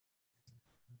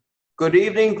Good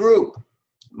evening, group.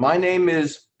 My name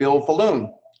is Bill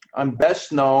Falloon. I'm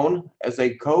best known as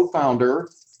a co-founder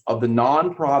of the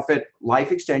nonprofit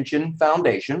Life Extension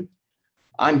Foundation.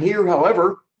 I'm here,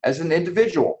 however, as an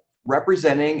individual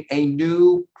representing a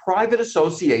new private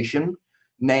association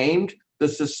named the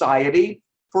Society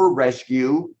for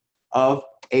Rescue of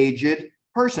Aged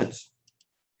Persons.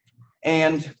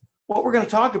 And what we're going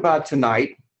to talk about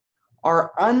tonight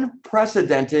are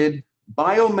unprecedented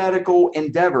biomedical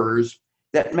endeavors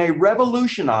that may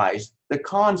revolutionize the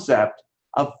concept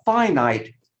of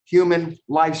finite human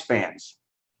lifespans.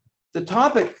 The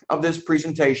topic of this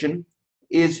presentation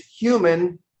is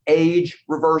human age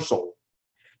reversal.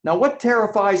 Now, what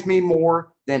terrifies me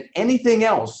more than anything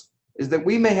else is that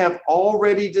we may have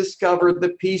already discovered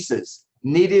the pieces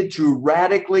needed to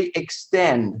radically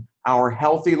extend our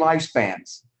healthy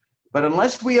lifespans. But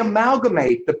unless we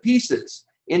amalgamate the pieces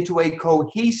into a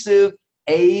cohesive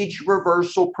age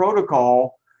reversal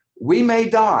protocol, we may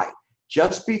die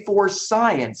just before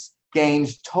science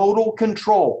gains total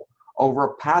control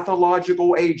over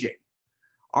pathological aging.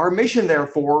 Our mission,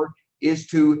 therefore, is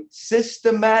to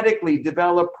systematically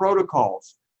develop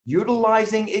protocols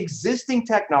utilizing existing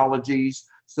technologies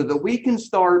so that we can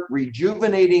start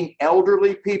rejuvenating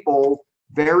elderly people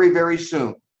very, very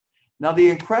soon. Now, the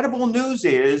incredible news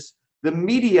is the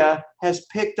media has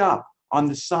picked up on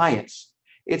the science.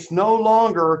 It's no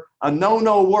longer a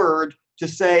no-no word to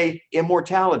say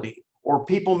immortality, or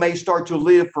people may start to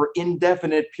live for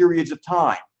indefinite periods of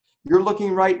time. You're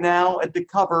looking right now at the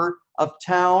cover of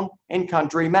Town and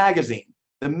Country magazine.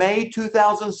 The May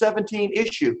 2017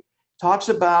 issue talks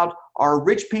about, are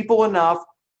rich people enough,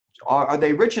 are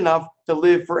they rich enough to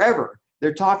live forever?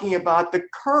 They're talking about the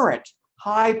current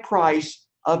high price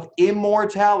of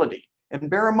immortality.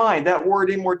 And bear in mind, that word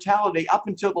immortality up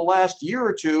until the last year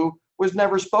or two was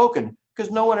never spoken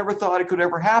because no one ever thought it could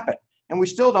ever happen. And we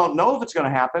still don't know if it's going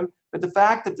to happen, but the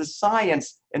fact that the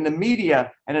science and the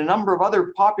media and a number of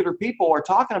other popular people are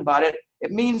talking about it,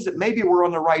 it means that maybe we're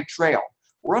on the right trail.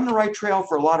 We're on the right trail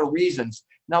for a lot of reasons.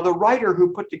 Now, the writer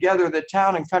who put together the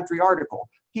Town and Country article,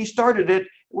 he started it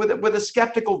with a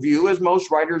skeptical view, as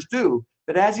most writers do.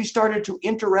 But as he started to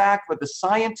interact with the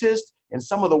scientists and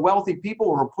some of the wealthy people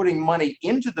who are putting money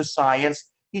into the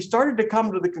science, he started to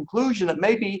come to the conclusion that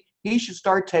maybe he should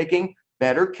start taking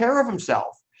better care of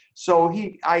himself. So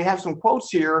I have some quotes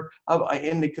here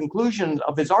in the conclusion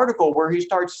of his article where he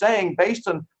starts saying, based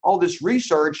on all this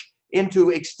research into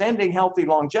extending healthy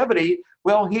longevity,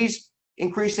 well, he's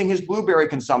increasing his blueberry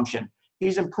consumption.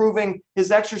 He's improving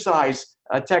his exercise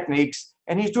techniques,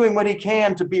 and he's doing what he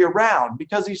can to be around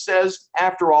because he says,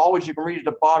 after all, as you can read at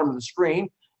the bottom of the screen,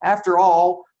 after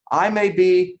all, I may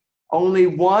be only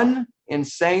one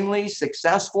insanely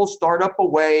successful startup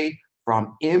away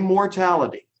from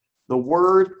immortality. The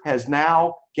word has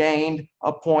now gained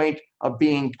a point of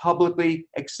being publicly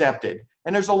accepted.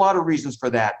 And there's a lot of reasons for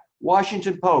that.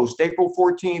 Washington Post, April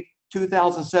 14th,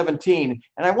 2017.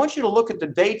 And I want you to look at the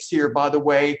dates here, by the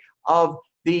way, of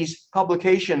these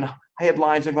publication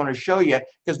headlines I'm going to show you,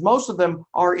 because most of them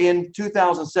are in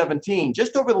 2017.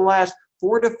 Just over the last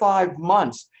 4 to 5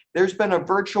 months, there's been a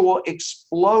virtual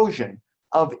explosion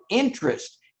of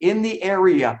interest in the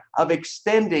area of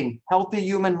extending healthy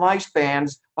human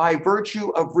lifespans by virtue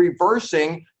of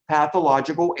reversing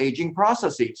pathological aging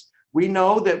processes. We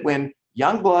know that when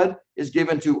young blood is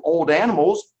given to old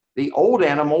animals, the old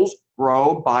animals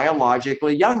grow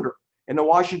biologically younger. And the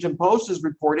Washington Post is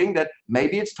reporting that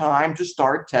maybe it's time to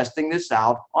start testing this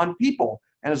out on people.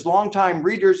 And as longtime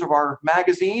readers of our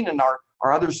magazine and our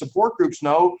other support groups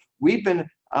know, we've been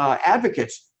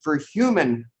advocates for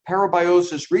human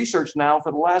parabiosis research now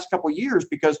for the last couple of years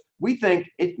because we think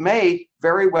it may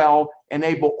very well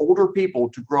enable older people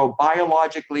to grow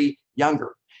biologically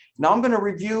younger. Now I'm going to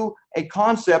review a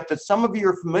concept that some of you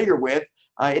are familiar with.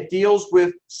 It deals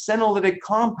with senolytic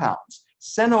compounds.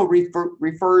 Seno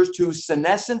refers to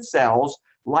senescent cells.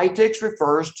 Lytics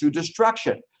refers to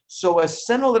destruction. So a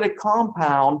senolytic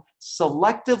compound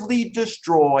selectively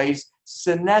destroys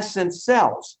senescent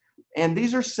cells. And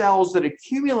these are cells that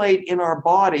accumulate in our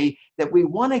body that we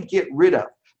want to get rid of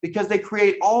because they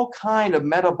create all kind of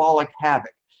metabolic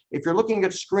havoc. If you're looking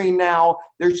at the screen now,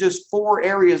 there's just 4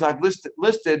 areas I've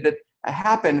listed that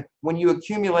happen when you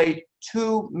accumulate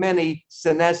too many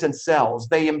senescent cells.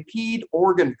 They impede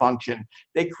organ function.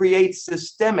 They create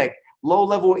systemic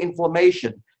low-level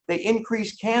inflammation. They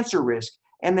increase cancer risk,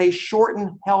 and they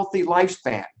shorten healthy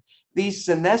lifespan. These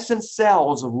senescent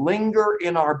cells linger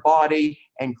in our body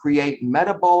and create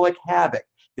metabolic havoc.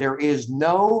 There is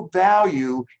no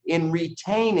value in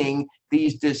retaining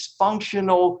these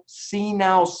dysfunctional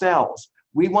senile cells.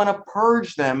 we want to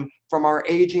purge them from our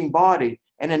aging body.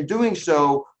 And in doing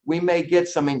so, we may get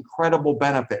some incredible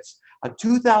benefits. A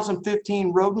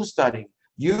 2015 rodent study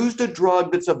used a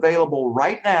drug that's available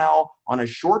right now on a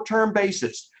short-term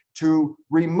basis to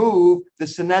remove the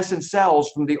senescent cells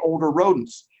from the older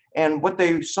rodents. And what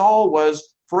they saw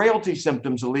was frailty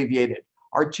symptoms alleviated,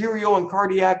 arterial and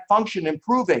cardiac function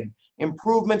improving,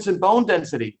 improvements in bone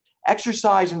density,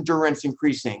 exercise endurance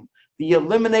increasing, the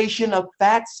elimination of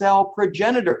fat cell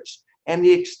progenitors, and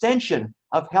the extension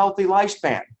of healthy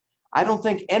lifespan. I don't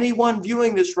think anyone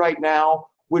viewing this right now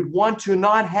would want to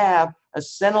not have a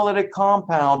senolytic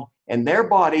compound in their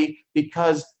body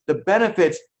because the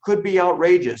benefits could be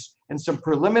outrageous. And some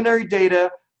preliminary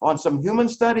data on some human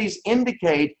studies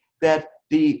indicate that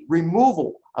the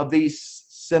removal of these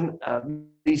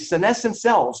senescent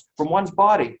cells from one's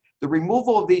body, the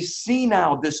removal of these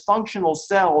senile dysfunctional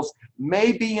cells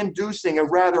may be inducing a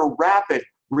rather rapid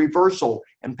reversal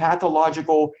in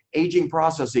pathological aging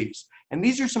processes. And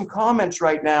these are some comments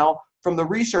right now from the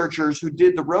researchers who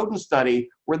did the rodent study,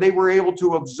 where they were able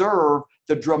to observe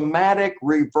the dramatic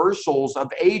reversals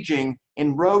of aging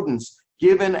in rodents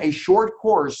given a short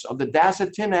course of the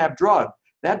dasatinib drug.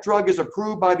 That drug is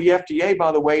approved by the FDA,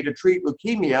 by the way, to treat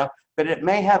leukemia, but it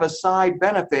may have a side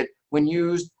benefit when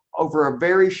used over a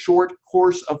very short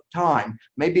course of time.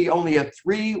 Maybe only a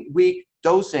 3-week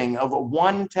dosing of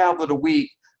 1 tablet a week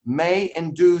may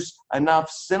induce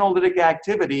enough senolytic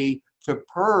activity to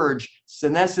purge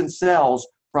senescent cells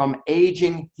from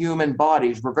aging human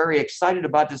bodies. We're very excited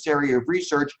about this area of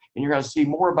research, and you're going to see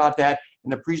more about that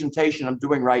in the presentation I'm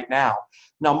doing right now.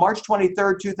 Now, March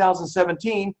 23rd,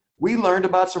 2017, we learned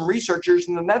about some researchers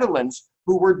in the Netherlands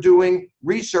who were doing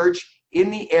research in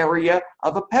the area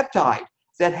of a peptide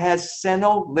that has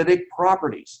senolytic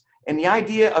properties. And the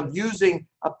idea of using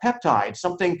a peptide,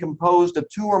 something composed of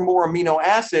 2 or more amino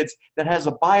acids that has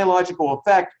a biological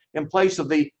effect in place of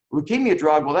the leukemia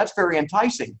drug, well, that's very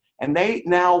enticing. And they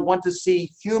now want to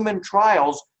see human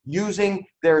trials using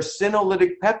their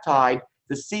senolytic peptide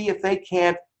to see if they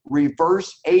can't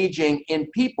reverse aging in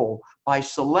people by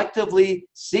selectively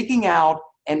seeking out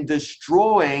and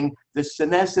destroying the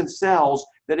senescent cells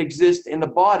that exist in the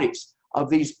bodies of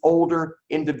these older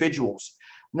individuals.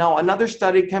 Now, another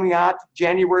study coming out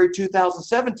January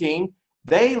 2017,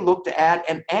 they looked at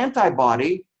an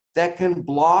antibody that can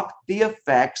block the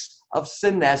effects of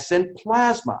senescent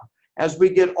plasma. As we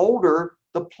get older,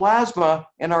 the plasma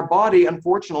in our body,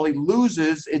 unfortunately,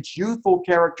 loses its youthful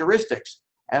characteristics.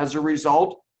 As a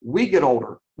result, we get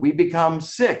older. We become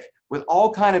sick with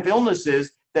all kinds of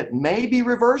illnesses that may be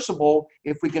reversible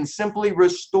if we can simply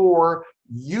restore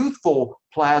youthful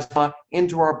plasma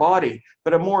into our body.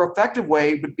 But a more effective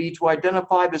way would be to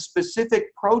identify the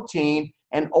specific protein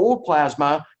in old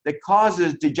plasma that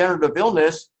causes degenerative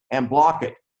illness and block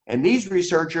it. And these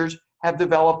researchers have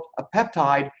developed a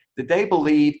peptide that they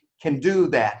believe can do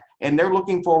that. And they're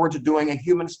looking forward to doing a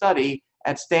human study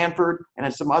at Stanford and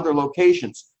at some other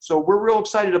locations. So we're real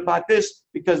excited about this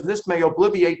because this may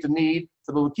obviate the need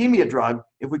for the leukemia drug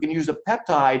if we can use a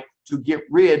peptide to get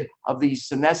rid of these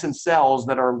senescent cells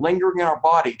that are lingering in our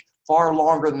body far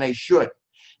longer than they should.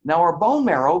 Now, our bone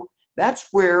marrow, that's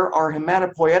where our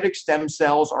hematopoietic stem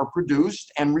cells are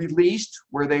produced and released,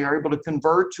 where they are able to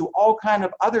convert to all kinds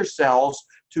of other cells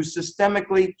to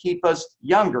systemically keep us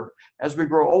younger. As we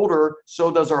grow older,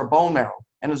 so does our bone marrow.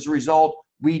 And as a result,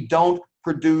 we don't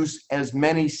produce as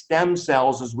many stem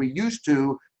cells as we used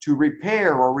to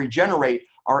repair or regenerate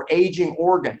our aging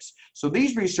organs. So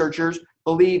these researchers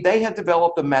believe they have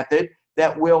developed a method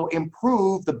that will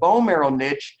improve the bone marrow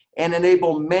niche and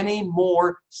enable many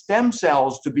more stem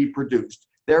cells to be produced,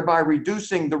 thereby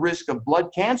reducing the risk of blood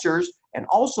cancers and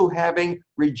also having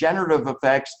regenerative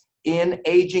effects in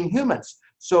aging humans.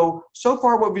 So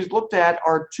far what we've looked at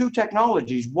are 2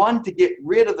 technologies, one to get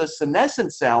rid of the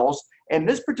senescent cells, and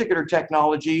this particular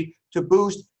technology to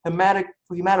boost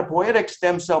hematopoietic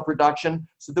stem cell production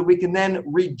so that we can then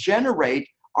regenerate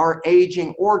our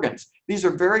aging organs. These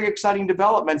are very exciting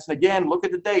developments. And again, look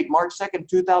at the date, March 2nd,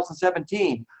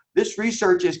 2017. This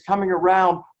research is coming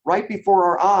around right before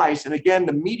our eyes. And again,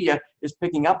 the media is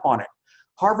picking up on it.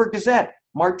 Harvard Gazette,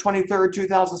 March 23rd,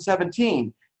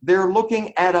 2017. They're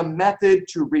looking at a method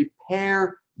to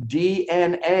repair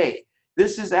DNA.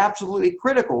 This is absolutely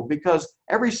critical because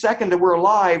every second that we're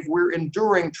alive, we're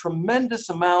enduring tremendous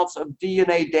amounts of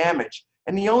DNA damage.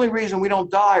 And the only reason we don't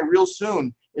die real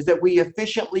soon is that we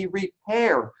efficiently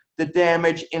repair the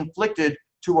damage inflicted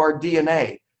to our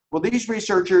DNA. Well, these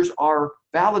researchers are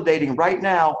validating right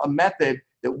now a method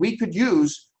that we could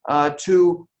use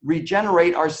to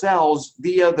regenerate our cells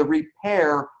via the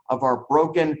repair of our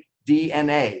broken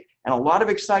DNA. And a lot of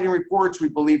exciting reports, we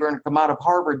believe, are going to come out of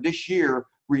Harvard this year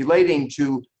relating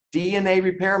to DNA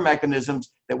repair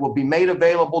mechanisms that will be made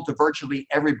available to virtually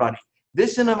everybody.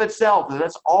 This in of itself, if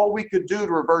that's all we could do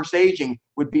to reverse aging,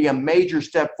 would be a major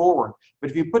step forward. But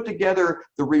if you put together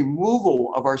the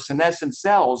removal of our senescent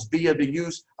cells via the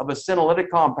use of a senolytic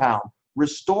compound,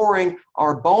 restoring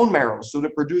our bone marrow so that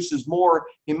it produces more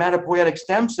hematopoietic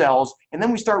stem cells, and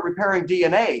then we start repairing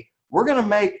DNA, we're going to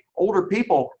make older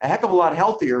people a heck of a lot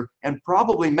healthier and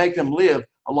probably make them live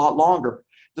a lot longer.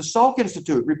 The Salk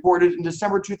Institute reported in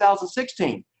December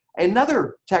 2016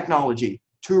 another technology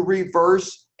to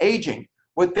reverse aging.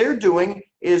 What they're doing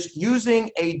is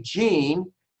using a gene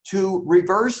to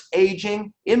reverse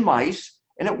aging in mice,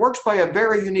 and it works by a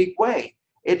very unique way.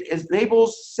 It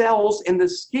enables cells in the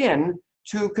skin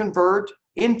to convert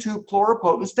into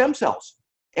pluripotent stem cells.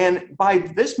 And by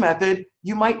this method,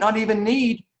 you might not even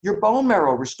need your bone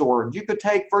marrow restored. You could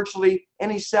take virtually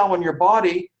any cell in your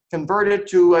body, convert it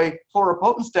to a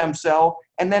pluripotent stem cell,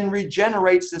 and then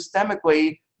regenerate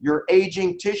systemically your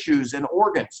aging tissues and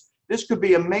organs. This could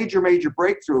be a major, major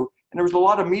breakthrough. And there was a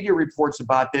lot of media reports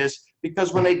about this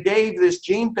because when they gave this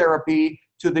gene therapy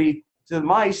to the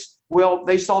mice, well,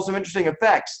 they saw some interesting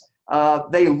effects.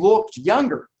 They looked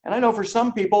younger. And I know for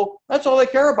some people, that's all they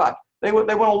care about. They want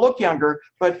to look younger.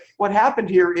 But what happened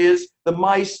here is the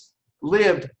mice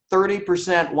lived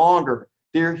 30% longer.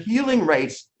 Their healing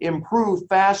rates improved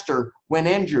faster when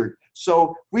injured.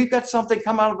 So we've got something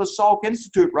come out of the Salk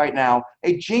Institute right now,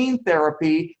 a gene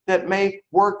therapy that may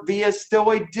work via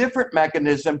still a different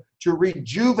mechanism to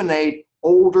rejuvenate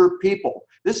older people.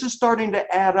 This is starting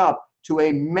to add up to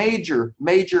a major,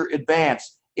 major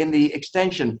advance in the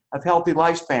extension of healthy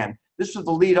lifespan. This was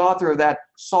the lead author of that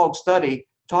Salk study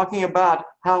talking about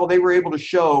how they were able to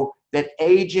show that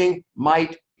aging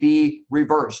might be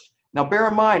reversed. Now, bear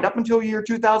in mind, up until year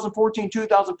 2014,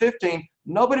 2015,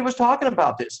 nobody was talking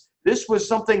about this. This was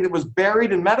something that was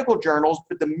buried in medical journals,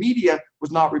 but the media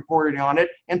was not reporting on it,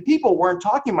 and people weren't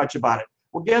talking much about it.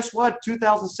 Well, guess what?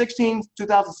 2016,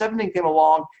 2017 came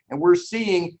along, and we're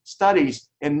seeing studies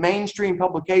in mainstream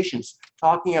publications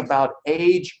talking about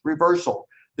age reversal.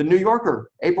 The New Yorker,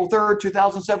 April 3rd,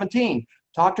 2017,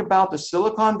 talked about the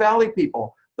Silicon Valley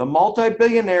people, the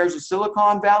multi-billionaires of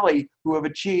Silicon Valley who have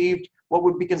achieved what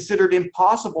would be considered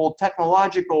impossible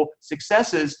technological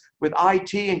successes with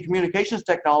IT and communications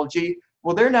technology.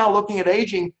 Well, they're now looking at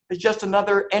aging as just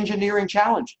another engineering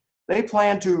challenge. They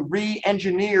plan to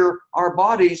re-engineer our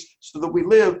bodies so that we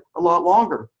live a lot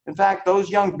longer. In fact, those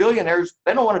young billionaires,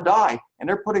 they don't want to die, and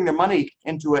they're putting their money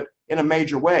into it in a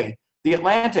major way. The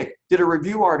Atlantic did a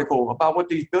review article about what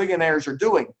these billionaires are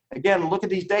doing. Again, look at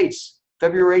these dates.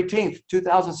 February 18th,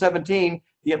 2017,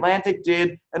 The Atlantic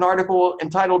did an article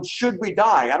entitled, "Should We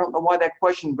Die?" I don't know why that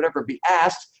question would ever be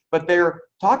asked, but they're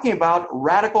talking about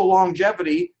radical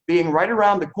longevity being right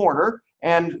around the corner,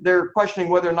 and they're questioning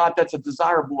whether or not that's a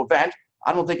desirable event.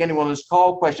 I don't think anyone on this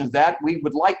call questions that. We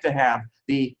would like to have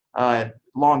the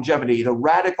longevity, the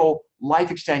radical life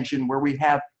extension where we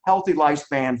have healthy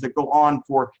lifespans that go on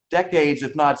for decades,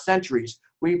 if not centuries.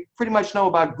 We pretty much know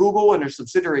about Google and their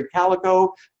subsidiary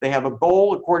Calico. They have a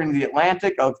goal, according to The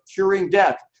Atlantic, of curing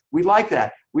death. We like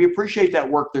that. We appreciate that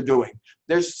work they're doing.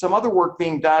 There's some other work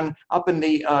being done up in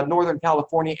the Northern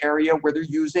California area where they're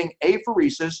using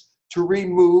apheresis to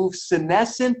remove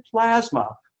senescent plasma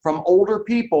from older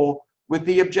people with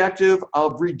the objective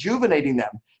of rejuvenating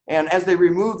them. And as they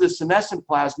remove the senescent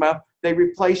plasma, they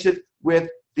replace it with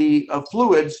the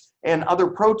fluids and other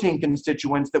protein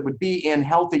constituents that would be in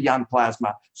healthy young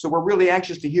plasma. So we're really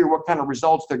anxious to hear what kind of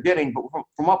results they're getting, but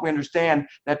from what we understand,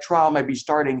 that trial may be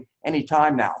starting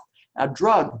anytime now. A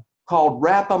drug called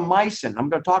rapamycin, I'm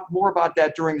going to talk more about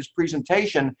that during this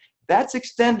presentation, that's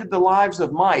extended the lives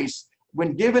of mice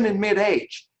when given in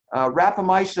mid-age.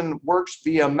 Rapamycin works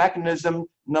via a mechanism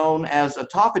known as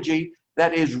autophagy,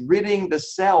 that is ridding the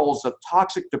cells of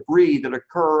toxic debris that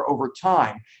occur over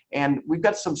time. And we've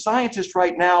got some scientists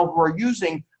right now who are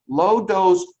using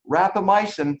low-dose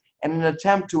rapamycin in an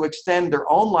attempt to extend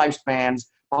their own lifespans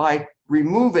by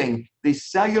removing the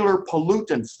cellular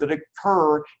pollutants that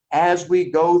occur as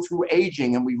we go through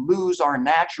aging and we lose our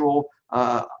natural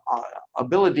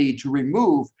ability to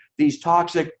remove these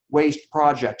toxic waste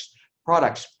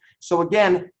products. So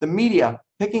again, the media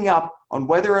picking up on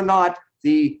whether or not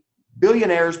the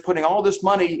billionaires putting all this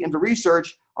money into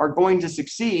research are going to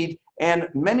succeed, and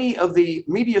many of the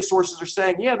media sources are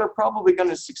saying, yeah, they're probably going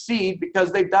to succeed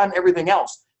because they've done everything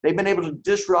else. They've been able to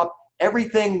disrupt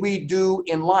everything we do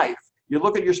in life. You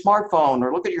look at your smartphone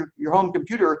or look at your home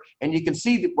computer and you can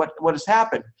see what has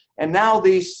happened. And now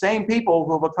these same people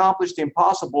who have accomplished the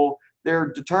impossible,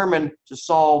 they're determined to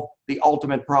solve the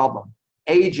ultimate problem,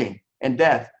 aging and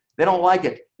death. They don't like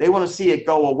it. They want to see it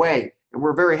go away. And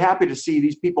we're very happy to see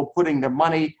these people putting their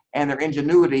money and their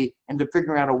ingenuity into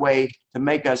figuring out a way to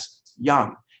make us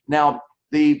young. Now,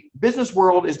 the business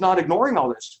world is not ignoring all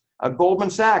this. Goldman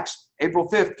Sachs, April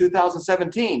 5th,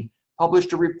 2017,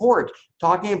 published a report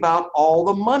talking about all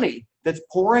the money that's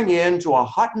pouring into a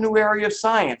hot new area of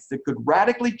science that could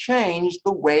radically change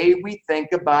the way we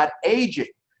think about aging.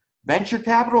 Venture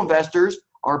capital investors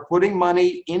are putting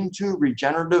money into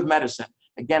regenerative medicine.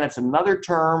 Again, it's another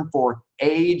term for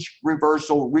age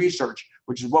reversal research,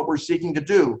 which is what we're seeking to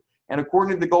do. And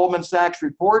according to the Goldman Sachs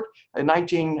report, in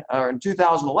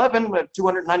 2011,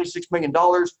 $296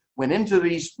 million went into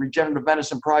these regenerative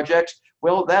medicine projects.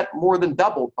 Well, that more than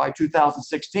doubled by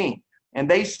 2016. And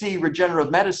they see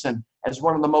regenerative medicine as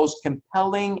one of the most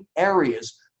compelling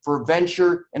areas for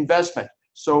venture investment.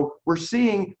 So we're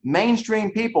seeing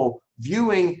mainstream people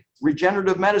viewing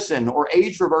regenerative medicine or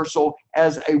age reversal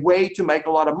as a way to make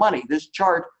a lot of money. This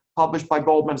chart published by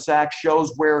Goldman Sachs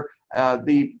shows where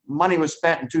the money was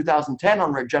spent in 2010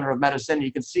 on regenerative medicine.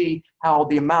 You can see how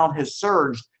the amount has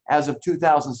surged as of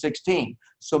 2016.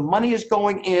 So money is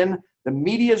going in, the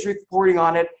media is reporting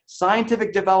on it,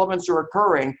 scientific developments are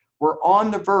occurring. We're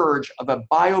on the verge of a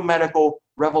biomedical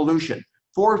revolution.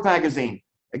 Forbes magazine,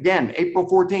 again, April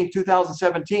 14,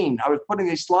 2017, I was putting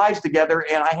these slides together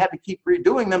and I had to keep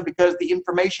redoing them because the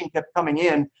information kept coming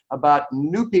in about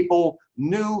new people,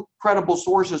 new credible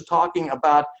sources talking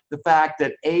about the fact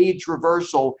that age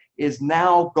reversal is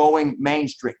now going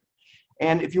mainstream.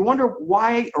 And if you wonder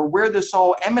why or where this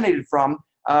all emanated from,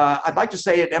 I'd like to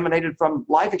say it emanated from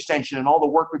life extension and all the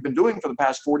work we've been doing for the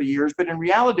past 40 years. But in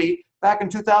reality, back in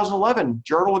 2011,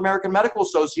 Journal of American Medical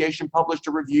Association published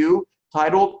a review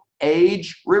titled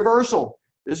Age Reversal.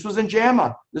 This was in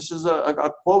JAMA. This is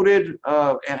a quoted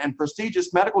and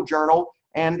prestigious medical journal,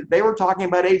 and they were talking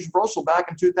about age reversal back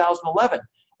in 2011.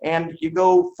 And you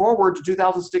go forward to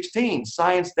 2016,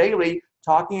 Science Daily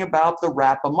talking about the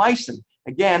rapamycin.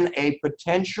 Again, a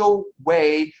potential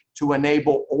way to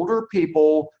enable older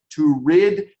people to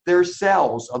rid their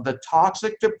cells of the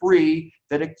toxic debris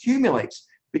that accumulates,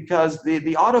 because the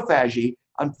autophagy,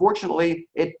 unfortunately,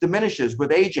 it diminishes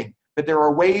with aging. But there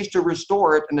are ways to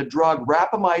restore it, and the drug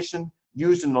rapamycin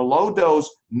used in a low dose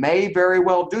may very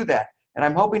well do that. And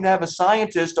I'm hoping to have a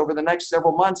scientist over the next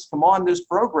several months come on this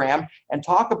program and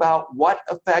talk about what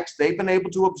effects they've been able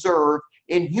to observe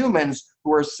in humans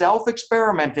who are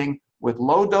self-experimenting with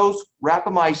low-dose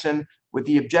rapamycin with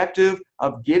the objective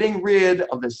of getting rid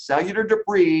of the cellular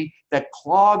debris that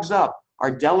clogs up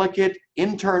our delicate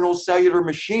internal cellular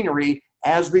machinery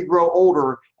as we grow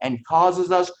older and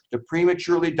causes us to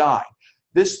prematurely die.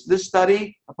 This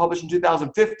study, published in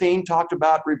 2015, talked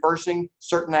about reversing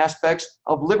certain aspects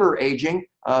of liver aging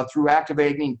through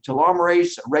activating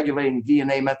telomerase, regulating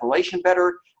DNA methylation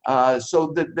better. So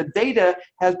the data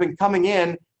has been coming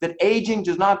in that aging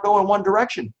does not go in one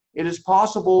direction. It is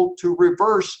possible to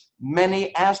reverse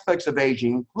many aspects of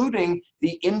aging, including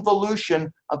the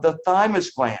involution of the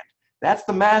thymus gland. That's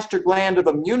the master gland of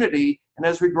immunity, and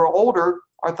as we grow older,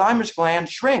 our thymus gland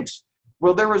shrinks.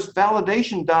 Well, there was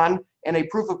validation done in a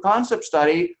proof of concept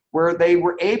study where they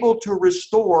were able to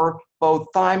restore both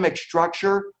thymic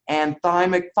structure and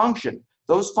thymic function.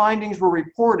 Those findings were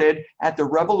reported at the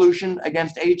Revolution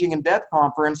Against Aging and Death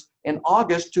conference in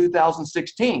August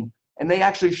 2016. And they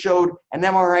actually showed an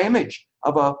MRI image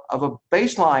of a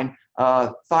baseline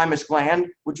thymus gland,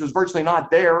 which was virtually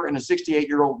not there in a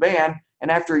 68-year-old man.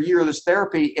 And after a year of this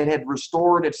therapy, it had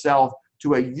restored itself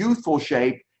to a youthful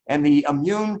shape. And the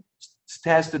immune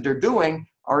tests that they're doing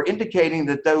are indicating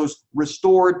that those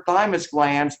restored thymus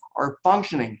glands are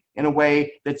functioning in a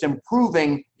way that's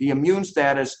improving the immune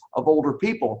status of older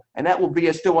people. And that will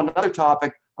be still another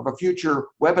topic of a future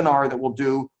webinar that we'll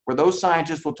do, where those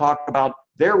scientists will talk about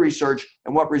their research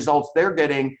and what results they're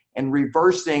getting in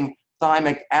reversing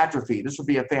thymic atrophy. This would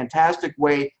be a fantastic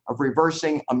way of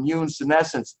reversing immune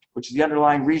senescence, which is the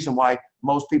underlying reason why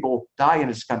most people die in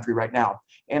this country right now.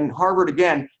 And Harvard,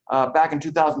 again, back in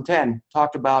 2010,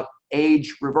 talked about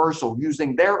age reversal,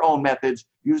 using their own methods,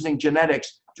 using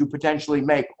genetics to potentially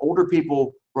make older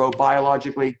people grow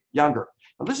biologically younger.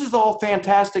 Now, this is all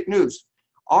fantastic news.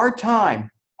 Our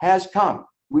time has come.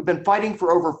 We've been fighting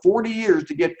for over 40 years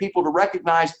to get people to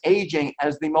recognize aging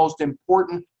as the most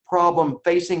important problem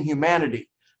facing humanity.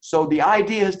 So the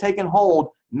idea has taken hold.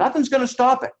 Nothing's going to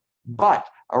stop it, but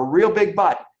a real big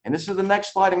but. And this is the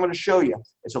next slide I'm going to show you.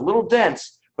 It's a little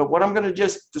dense, but what I'm going to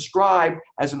just describe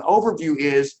as an overview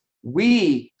is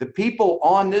we, the people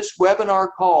on this webinar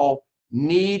call,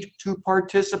 need to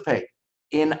participate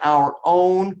in our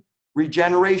own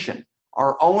regeneration.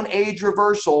 Our own age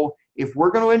reversal, if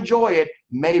we're going to enjoy it,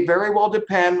 may very well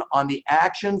depend on the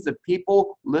actions that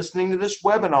people listening to this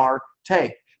webinar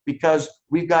take, because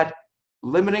we've got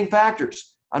limiting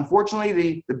factors.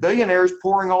 Unfortunately, the billionaires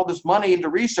pouring all this money into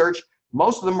research,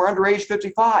 most of them are under age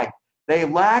 55. They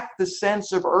lack the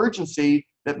sense of urgency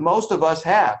that most of us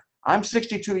have. I'm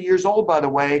 62 years old, by the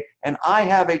way, and I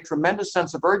have a tremendous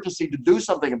sense of urgency to do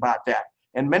something about that.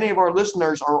 And many of our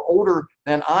listeners are older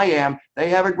than I am. They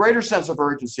have a greater sense of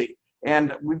urgency.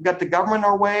 And we've got the government in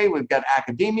our way, we've got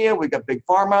academia, we've got big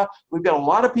pharma, we've got a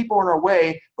lot of people in our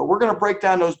way, but we're going to break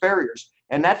down those barriers.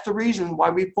 And that's the reason why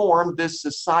we formed this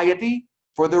Society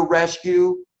for the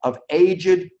Rescue of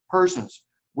Aged Persons.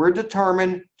 We're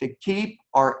determined to keep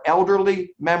our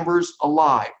elderly members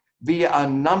alive via a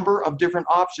number of different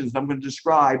options I'm going to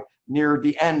describe near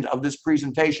the end of this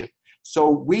presentation. So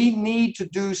we need to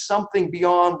do something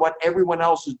beyond what everyone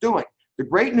else is doing. The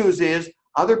great news is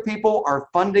other people are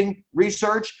funding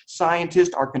research,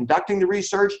 scientists are conducting the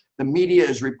research, the media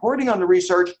is reporting on the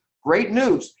research. Great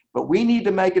news, but we need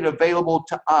to make it available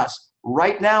to us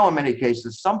right now in many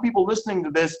cases. Some people listening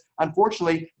to this,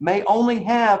 unfortunately, may only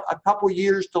have a couple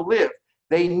years to live.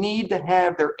 They need to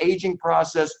have their aging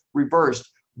process reversed.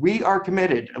 We are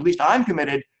committed, at least I'm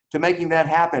committed, to making that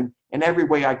happen in every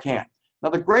way I can. Now,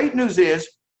 the great news is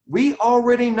we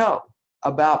already know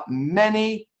about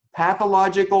many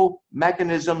pathological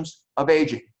mechanisms of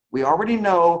aging. We already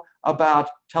know about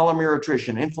telomere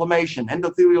attrition, inflammation,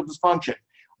 endothelial dysfunction.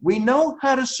 We know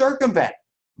how to circumvent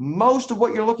most of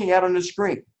what you're looking at on the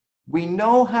screen. We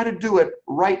know how to do it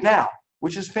right now,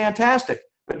 which is fantastic.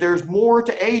 But there's more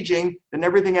to aging than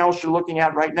everything else you're looking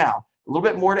at right now. A little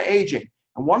bit more to aging.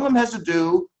 And one of them has to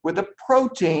do with a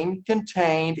protein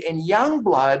contained in young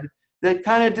blood that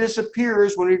kind of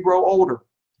disappears when we grow older.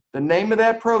 The name of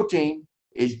that protein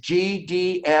is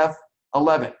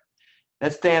GDF11.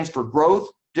 That stands for growth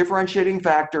differentiating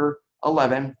factor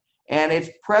 11. And it's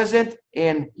present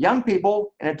in young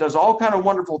people, and it does all kind of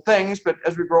wonderful things, but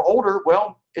as we grow older,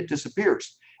 well, it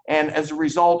disappears. And as a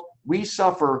result, we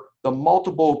suffer the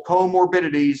multiple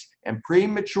comorbidities and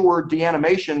premature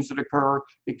deanimations that occur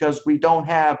because we don't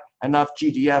have enough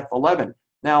GDF11.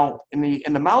 Now, in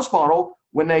the mouse model,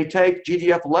 when they take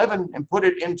GDF11 and put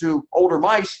it into older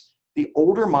mice, the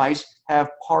older mice have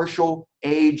partial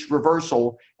age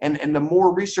reversal. And the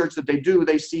more research that they do,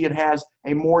 they see it has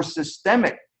a more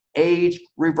systemic age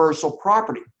reversal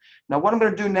property. Now, what I'm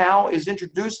going to do now is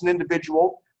introduce an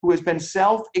individual who has been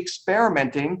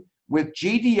self-experimenting with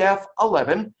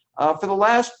GDF11 for the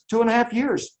last 2.5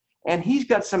 years. And he's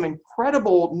got some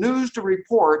incredible news to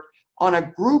report on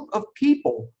a group of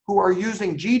people who are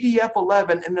using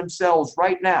GDF11 in themselves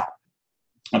right now.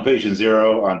 I'm patient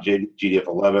 0 on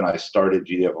GDF11. I started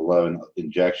GDF11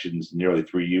 injections nearly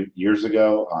 3 years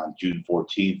ago on June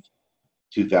 14th,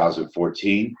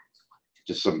 2014.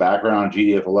 Just some background on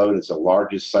GDF11. It's the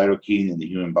largest cytokine in the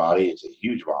human body. It's a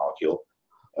huge molecule.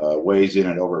 Weighs in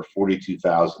at over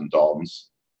 42,000 Daltons.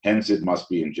 Hence, it must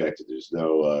be injected. There's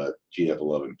no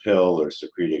GDF11 pill or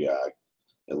secretagogue,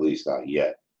 at least not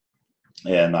yet.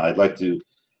 And I'd like to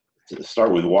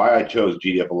start with why I chose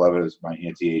GDF11 as my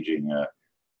anti-aging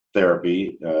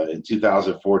therapy. In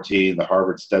 2014, the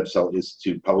Harvard Stem Cell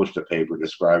Institute published a paper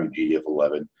describing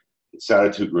GDF11. It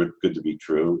sounded too good to be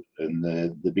true. In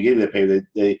the beginning of the paper,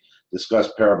 they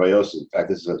discussed parabiosis. In fact,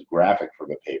 this is a graphic from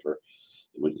the paper,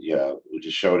 which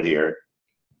is shown here,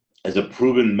 as a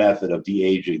proven method of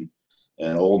de-aging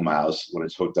an old mouse when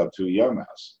it's hooked up to a young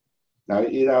mouse. Now,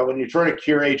 when you're trying to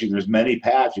cure aging, there's many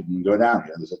paths you can go down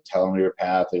here. There's a telomere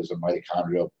path, there's a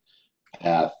mitochondrial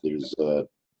path, there's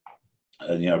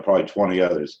probably 20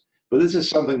 others. But this is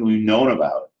something we've known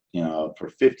about, for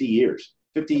 50 years.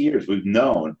 50 years we've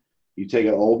known. You take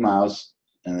an old mouse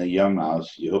and a young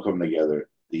mouse, you hook them together,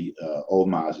 the old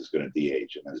mouse is going to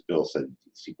de-age. And as Bill said,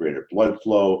 you see greater blood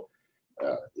flow,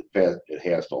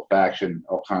 enhanced olfaction,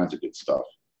 all kinds of good stuff.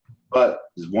 But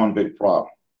there's one big problem.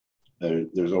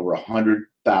 There's over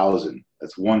 100,000,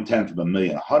 that's 1/10 of a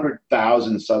million,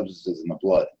 100,000 substances in the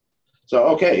blood. So,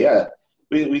 okay, yeah,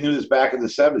 we knew this back in the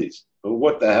 70s, but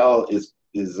what the hell is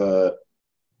the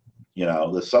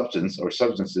substance or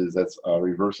substances that's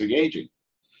reversing aging?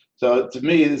 So to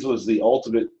me, this was the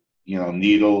ultimate,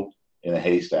 needle in a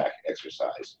haystack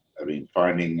exercise. I mean,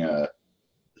 finding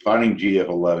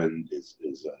GDF11 is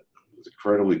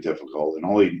incredibly difficult, and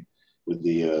only with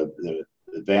the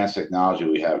advanced technology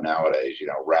we have nowadays,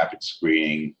 rapid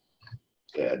screening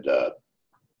and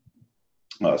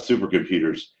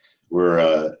supercomputers,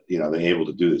 we're they're able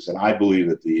to do this. And I believe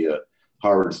that the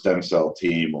Harvard Stem Cell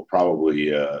team will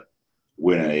probably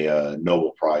win a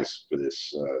Nobel Prize for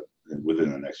this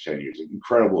within the next 10 years.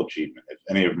 Incredible achievement. If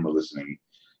any of them are listening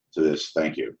to this,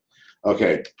 thank you.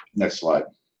 Okay, next slide.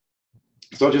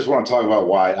 So I just want to talk about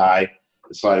why I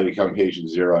decided to become patient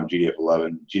zero on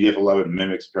GDF11. GDF11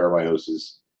 mimics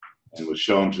parabiosis and was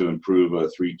shown to improve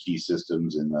 3 key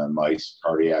systems in mice: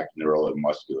 cardiac, neural, and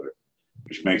muscular,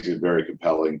 which makes it very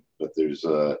compelling. But there's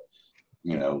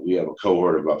we have a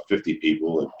cohort of about 50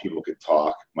 people, and people can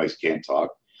talk. Mice can't talk.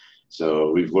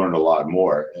 So we've learned a lot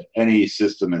more. Any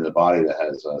system in the body that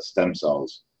has stem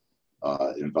cells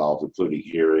involved, including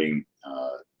hearing,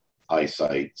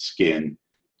 eyesight, skin,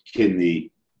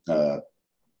 kidney,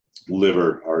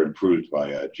 liver, are improved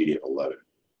by GDF11.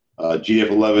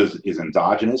 GDF11 is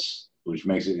endogenous, which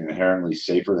makes it inherently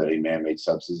safer than any man-made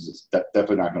substance. It's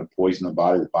definitely not going to poison the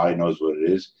body. The body knows what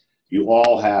it is. You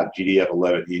all have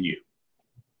GDF11 in you.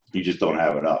 You just don't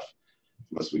have enough,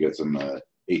 unless we get some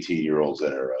 18-year-olds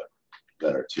that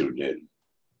are tuned in.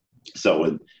 So,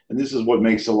 and this is what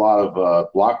makes a lot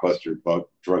of blockbuster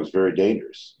drugs very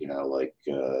dangerous. Like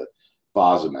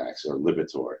Fosamax or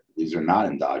Lipitor. These are not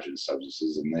endogenous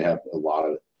substances, and they have a lot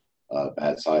of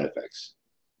bad side effects.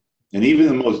 And even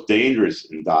the most dangerous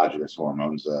endogenous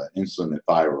hormones, insulin and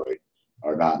thyroid,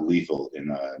 are not lethal in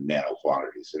nano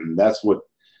quantities. And that's what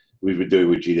we've been doing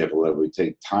with GDF11. We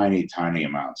take tiny, tiny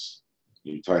amounts.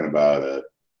 You're talking about,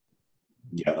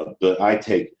 I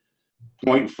take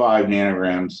 0.5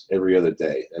 nanograms every other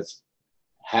day. That's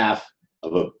half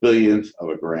of a billionth of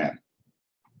a gram.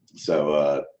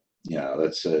 So,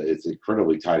 it's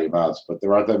incredibly tiny amounts, but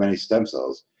there aren't that many stem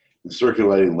cells. The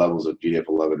circulating levels of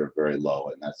GDF11 are very low,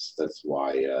 and that's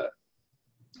why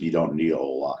you don't need a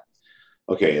whole lot.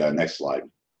 Okay, next slide.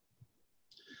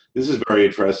 This is very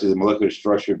interesting. The molecular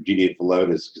structure of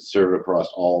GDF11 is conserved across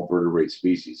all vertebrate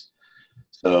species.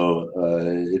 So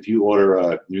if you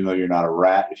order, even though you're not a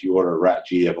rat, if you order a rat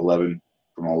GDF11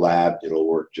 from a lab, it'll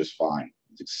work just fine.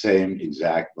 It's the same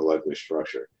exact molecular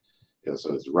structure.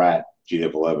 So it's rat,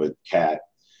 GDF11, cat,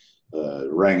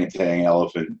 orangutan,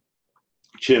 elephant,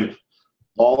 chimp,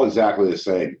 all exactly the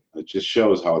same. It just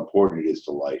shows how important it is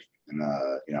to life, and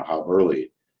how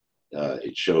early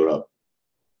it showed up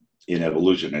in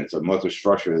evolution. And it's a molecular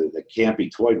structure that can't be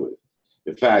toyed with.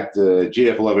 In fact,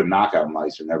 GDF11 knockout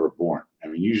mice are never born. I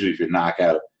mean, usually if you knock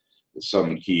out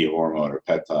some key hormone or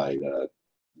peptide,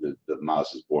 the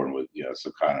mouse is born with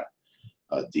some kind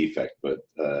of defect. But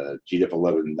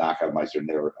GDF11 knockout mice are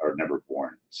never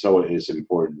born. So it is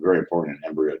important, very important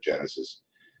in embryogenesis.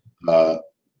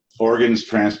 Organs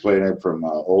transplanted from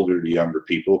older to younger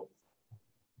people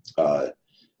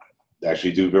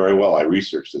actually do very well. I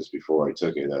researched this before I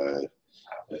took it.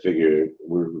 I figure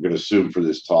we're going to assume for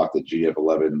this talk that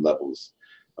GDF11 levels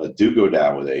do go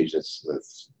down with age.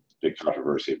 That's big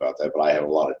controversy about that, but I have a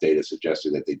lot of data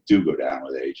suggesting that they do go down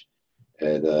with age.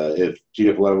 And if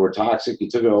GDF11 were toxic, you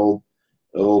took an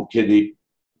old kidney,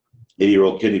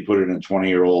 80-year-old kidney, put it in a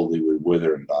 20-year-old, it would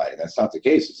wither and die. That's not the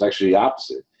case. It's actually the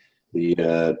opposite.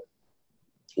 The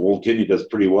old kidney does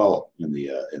pretty well in the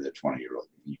 20-year-old.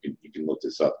 You can look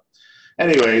this up.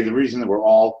 Anyway, the reason that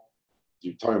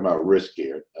you're talking about risk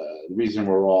here. The reason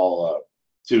we're all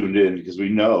tuned in, because we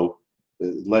know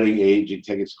that letting aging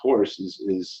take its course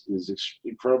is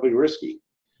incredibly risky.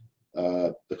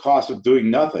 The cost of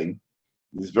doing nothing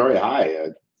is very high.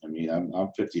 I mean,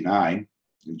 I'm 59.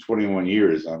 In 21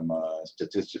 years, I'm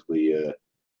statistically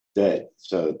dead.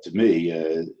 So to me,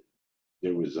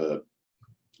 there was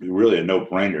really a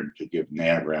no-brainer to give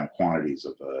nanogram quantities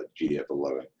of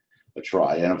GDF11 a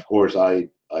try. And of course, I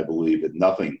believe that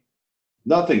nothing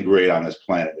great on this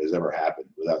planet has ever happened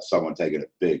without someone taking a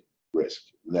big risk.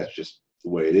 That's just the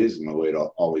way it is and the way it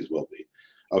always will be.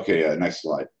 Okay, next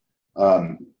slide.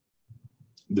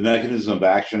 The mechanism of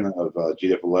action of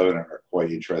GDF11 are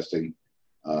quite interesting.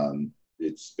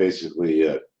 It's basically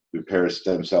repairs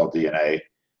stem cell DNA.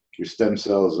 Your stem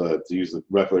cells, to use the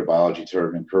regular biology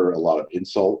term, incur a lot of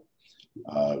insult,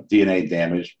 DNA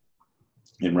damage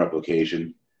in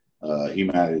replication.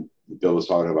 Bill was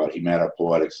talking about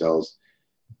hematopoietic cells.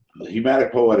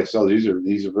 Hematopoietic cells,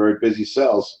 these are very busy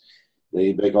cells.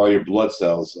 They make all your blood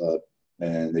cells,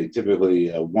 and they typically,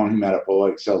 one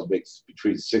hematopoietic cell makes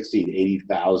between 60 and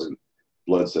 80,000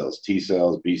 blood cells, T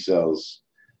cells, B cells,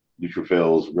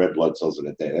 neutrophils, red blood cells in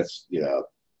a day. That's,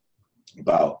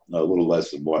 about a little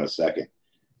less than 1 a second.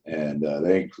 And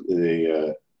they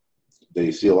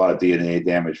see a lot of DNA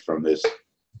damage from this,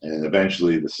 and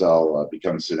eventually the cell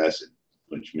becomes senescent,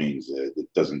 which means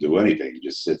it doesn't do anything. It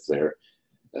just sits there.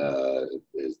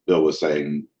 As Bill was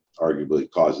saying, arguably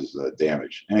causes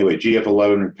damage. Anyway,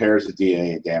 GDF11 repairs the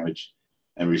DNA damage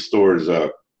and restores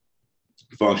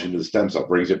function to the stem cell,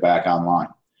 brings it back online.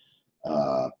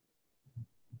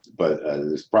 but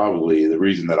there's probably the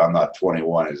reason that I'm not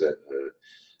 21 is that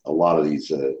a lot of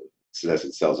these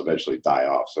senescent cells eventually die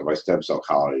off. So my stem cell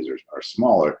colonies are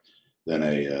smaller than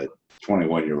a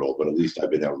 21-year-old, but at least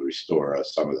I've been able to restore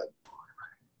some of them.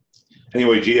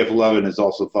 Anyway, GDF11 is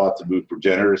also thought to move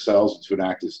progenitor cells into an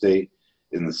active state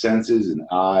in the senses, in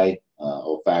eye,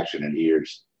 olfaction, and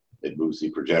ears. It moves the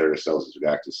progenitor cells into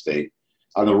an active state.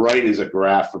 On the right is a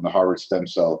graph from the Harvard Stem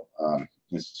Cell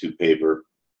Institute paper.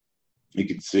 You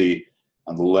can see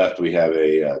on the left we have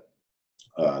a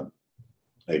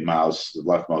mouse, the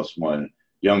leftmost one,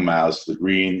 young mouse. The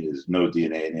green is no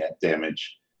DNA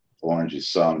damage, orange is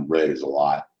some, red is a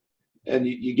lot. And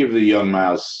you give the young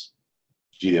mouse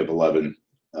GDF11,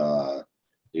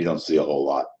 you don't see a whole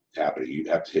lot happening. You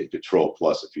have to hit Control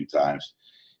plus a few times.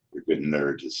 You're a good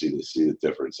nerd to see the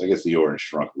difference. I guess the orange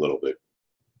shrunk a little bit.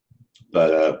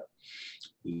 But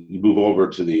you move over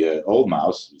to the old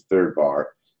mouse, the third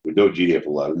bar, with no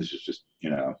GDF11. This is just,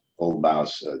 old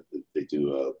mouse. They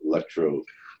do electro.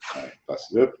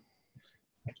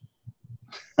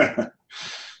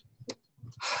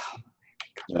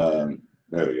 There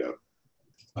we go.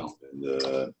 And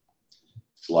the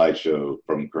slideshow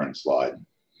from the current slide.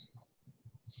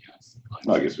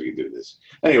 Well, I guess we can do this.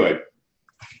 Anyway,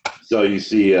 so you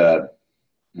see, there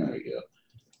we go.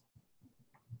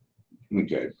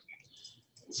 Okay.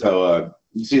 So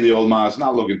you see the old mouse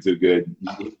not looking too good.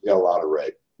 You got a lot of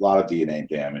red, a lot of DNA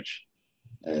damage.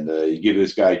 And you give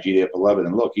this guy GDF11,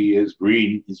 and look, he is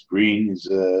green. He's green. He's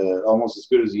almost as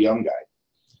good as a young guy.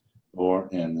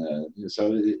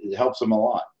 So it helps him a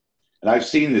lot. And I've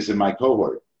seen this in my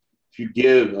cohort. If you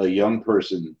give a young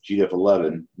person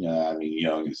GDF11, I mean,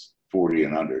 young is 40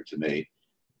 and under to me,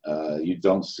 you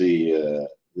don't see,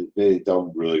 they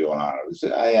don't really go on. They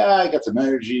say, I got some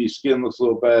energy, skin looks a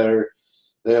little better.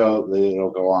 They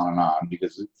don't go on and on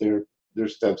because their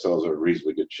stem cells are in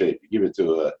reasonably good shape. You give it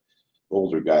to a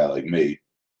older guy like me,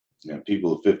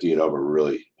 people 50 and over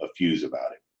really effuse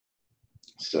about it.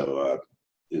 So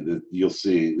you'll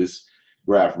see this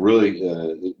graph really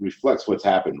it reflects what's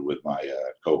happened with my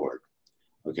cohort.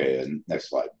 Okay, and next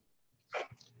slide.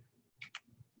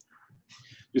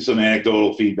 Just some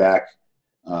anecdotal feedback.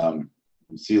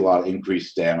 You see a lot of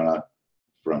increased stamina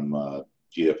from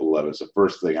GDF11. It's the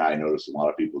first thing I noticed. A lot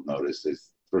of people noticed.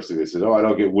 First thing they said, "Oh, I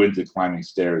don't get winded climbing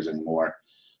stairs anymore."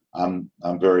 I'm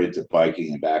very into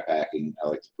biking and backpacking. I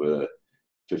like to put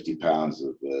 50 pounds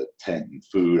of tent and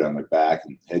food on my back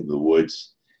and head to the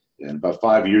woods. And about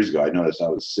 5 years ago, I noticed I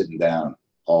was sitting down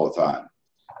all the time.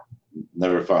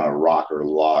 Never found a rock or a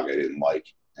log I didn't like.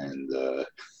 And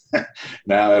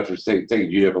now after taking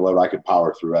GDF11, I could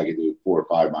power through. I could do a 4 or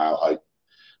 5 mile hike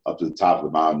up to the top of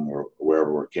the mountain or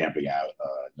wherever we're camping out,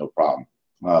 no problem.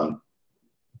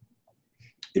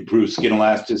 Improved skin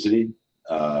elasticity.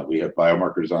 We have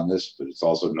biomarkers on this, but it's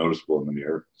also noticeable in the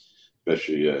mirror,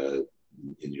 especially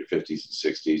in your 50s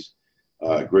and 60s.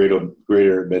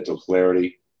 Greater mental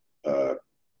clarity,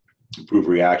 improved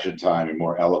reaction time, and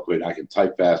more eloquent. I can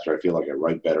type faster. I feel like I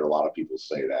write better. A lot of people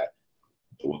say that.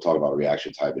 But we'll talk about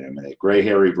reaction time in a minute. Gray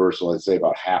hair reversal. I'd say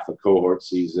about half the cohort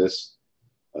sees this.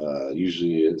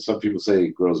 Usually, some people say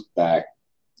it grows back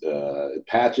in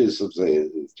patches. Some say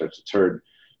it starts to turn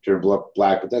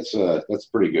black, but that's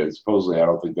pretty good. Supposedly, I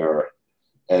don't think there are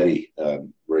any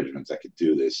regimens that could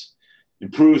do this.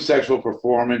 Improved sexual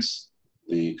performance.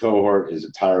 The cohort is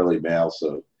entirely male,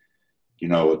 so you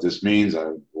know what this means.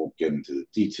 I won't get into the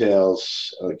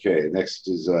details. Okay, next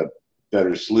is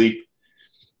better sleep,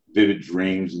 vivid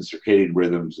dreams, and circadian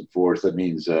rhythms. Of course, that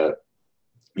means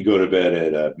you go to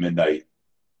bed at midnight,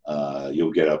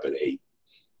 you'll get up at 8,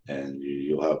 and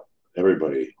you'll have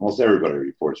almost everybody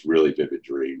reports really vivid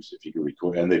dreams. If you can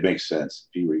record, and they make sense.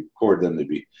 If you record them, they'd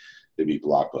be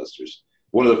blockbusters.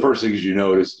 One of the first things you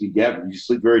notice, you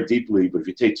sleep very deeply, but if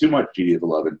you take too much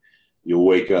GDF11, you'll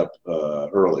wake up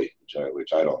early,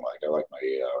 which I don't like. I like my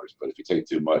 8 hours, but if you take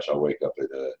too much, I'll wake up at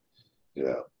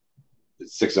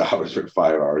 6 hours or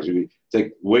 5 hours. If you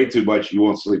take way too much, you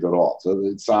won't sleep at all. So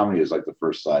insomnia is like the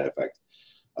first side effect.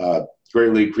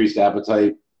 Greatly increased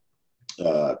appetite.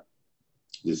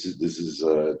 This is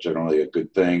generally a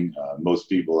good thing. Most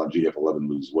people on GDF11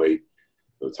 lose weight,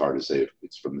 so it's hard to say if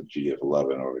it's from the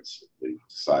GDF11 or they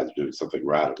decide to do something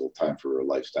radical. Time for a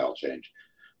lifestyle change.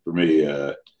 For me,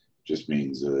 just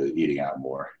means eating out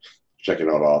more, checking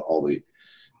out all the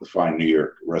fine New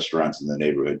York restaurants in the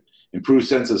neighborhood. Improved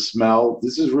sense of smell.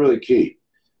 This is really key.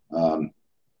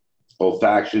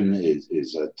 Olfaction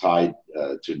is tied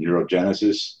to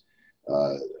neurogenesis.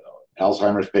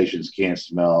 Alzheimer's patients can't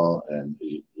smell, and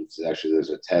there's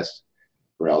a test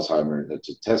for Alzheimer's. It's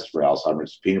a test for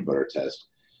Alzheimer's, peanut butter test.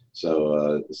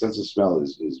 So the sense of smell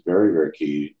is very, very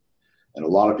key. And a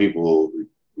lot of people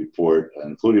report,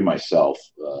 including myself,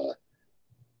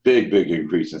 big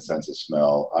increase in sense of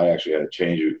smell. I actually had to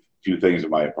change a few things in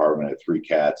my apartment. I had 3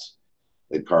 cats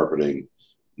and carpeting,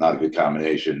 not a good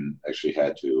combination. Actually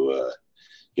had to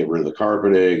get rid of the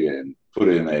carpeting and put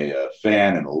in a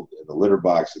fan in the litter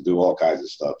box and do all kinds of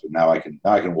stuff. And now I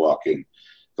can walk in.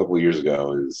 A couple of years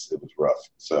ago, it was rough.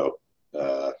 So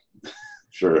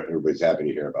sure, everybody's happy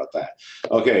to hear about that.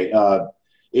 Okay,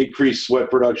 increased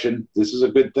sweat production. This is a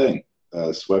good thing.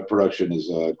 Sweat production is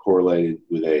correlated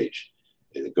with age.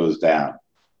 It goes down.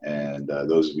 And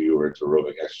those of you who are into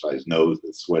aerobic exercise know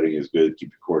that sweating is good.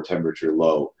 Keep your core temperature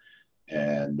low.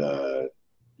 And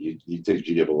you take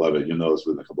GDF11, you'll notice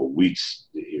within a couple of weeks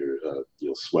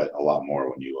you'll sweat a lot more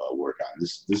when you work on it.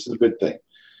 This is a good thing.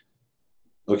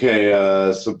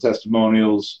 Okay, some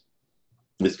testimonials.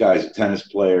 This guy's a tennis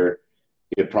player.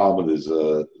 He had a problem with his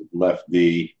left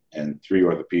knee, and 2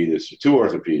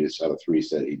 orthopedists out of 3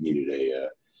 said he needed a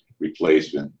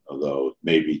replacement, although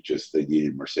maybe just they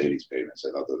needed Mercedes payments.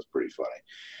 I thought that was pretty funny.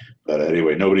 But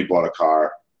anyway, nobody bought a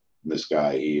car. This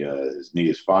guy, his knee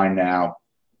is fine now.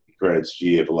 He credits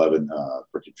GDF11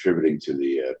 for contributing to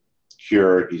the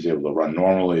cure. He's able to run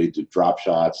normally, do drop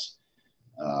shots.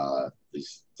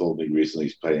 He's told me recently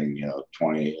he's playing,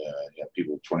 20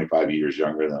 people 25 years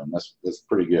younger than him. That's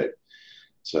pretty good.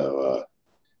 So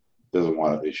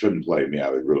he shouldn't play me. I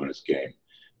would ruin his game.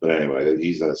 But anyway,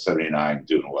 he's 79,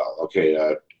 doing well. Okay,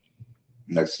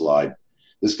 next slide.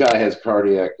 This guy has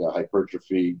cardiac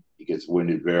hypertrophy. He gets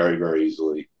winded very, very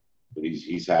easily, but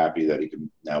he's happy that he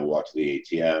can now walk to the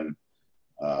ATM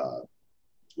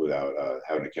without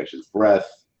having to catch his breath.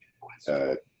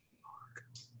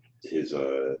 His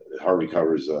heart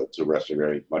recovers to rest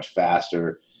very much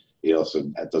faster. He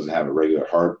also doesn't have a regular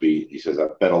heartbeat. He says,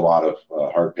 I've bet a lot of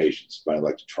heart patients, but I'd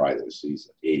like to try this. He's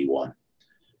 81.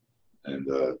 And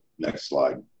next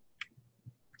slide.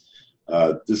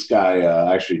 This guy,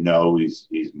 I actually know he's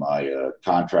my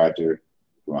contractor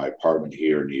for my apartment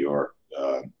here in New York.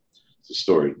 It's a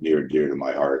story near and dear to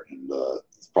my heart, and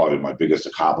it's probably my biggest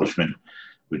accomplishment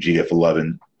with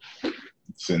GDF11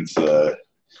 since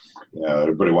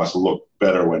everybody wants to look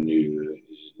better when you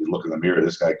look in the mirror.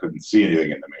 This guy couldn't see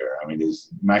anything in the mirror. I mean, his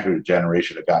macular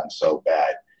degeneration had gotten so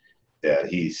bad that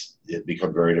he's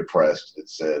become very depressed. It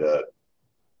said,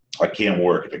 I can't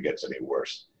work if it gets any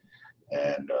worse.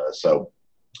 And so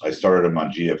I started him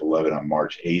on GDF11 on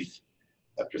March 8th.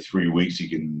 After 3 weeks, he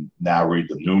can now read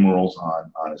the numerals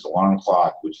on his alarm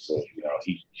clock, which is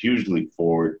he hugely leaped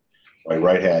forward. My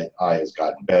right eye has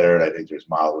gotten better. I think there's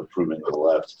mild improvement in the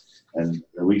left. And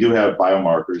we do have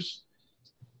biomarkers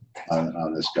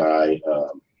on this guy.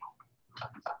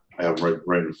 I have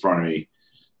right in front of me.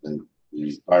 And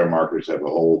these biomarkers have a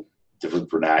whole different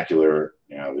vernacular.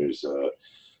 There's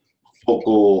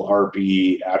focal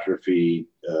RPE atrophy,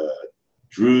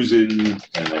 drusen,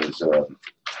 and there's a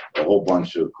whole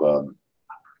bunch of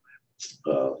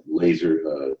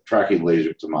tracking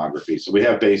laser tomography. So we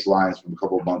have baselines from a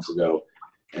couple of months ago,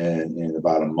 and in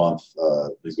about a month,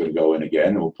 he's going to go in again,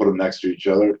 and we'll put them next to each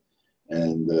other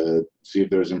and see if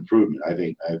there's improvement. I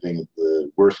think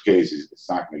the worst case is it's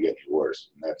not going to get any worse,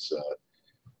 and that's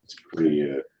it's a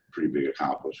pretty big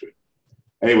accomplishment.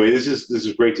 Anyway, this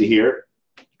is great to hear,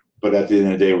 but at the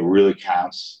end of the day, what really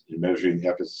counts in measuring the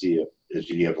efficacy of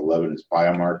GDF11 is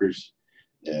biomarkers.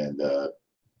 And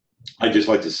I'd just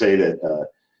like to say that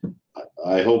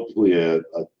I hopefully,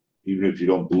 even if you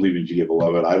don't believe in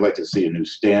GDF11, I'd like to see a new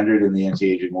standard in the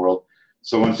anti-aging world.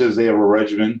 Someone says they have a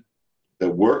regimen that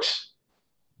works.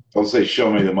 Don't say,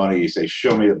 show me the money. You say,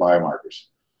 show me the biomarkers.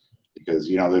 Because,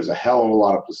 there's a hell of a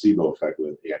lot of placebo effect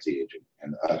with anti-aging.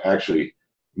 And actually,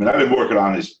 I've been working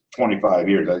on this 25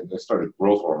 years. I started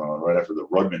growth hormone right after the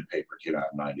Rudman paper came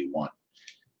out in 91.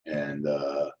 And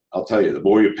I'll tell you, the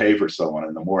more you pay for someone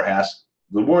and the more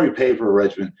you pay for a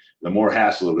regimen, the more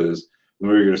hassle it is. The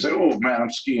more you're going to say, oh, man,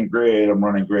 I'm skiing great, I'm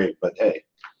running great. But, hey, at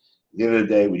the end of the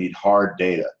day, we need hard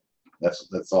data.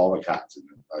 That's all that counts. And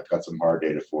I've got some hard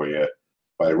data for you.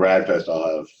 By RADFest,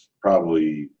 I'll have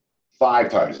probably 5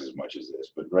 times as much as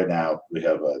this. But right now, we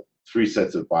have 3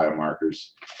 sets of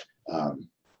biomarkers.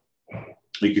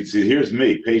 You can see, here's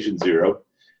me, patient 0,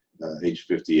 age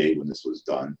 58 when this was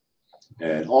done.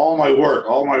 And all my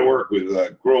work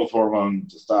with growth hormone,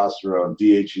 testosterone,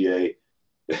 DHEA,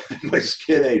 my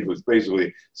skin age was basically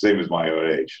the same as my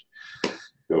own age.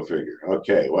 Go figure.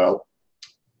 Okay, well,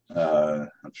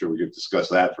 I'm sure we could discuss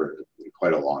that for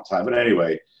quite a long time. But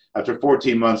anyway, after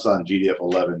 14 months on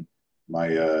GDF11,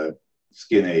 my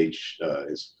skin age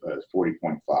is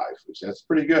 40.5, which that's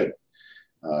pretty good.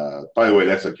 By the way,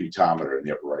 that's a cutometer in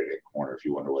the upper right-hand corner. If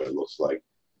you wonder what it looks like,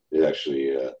 it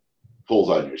actually pulls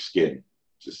on your skin,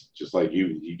 just like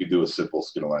you could do a simple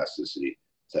skin elasticity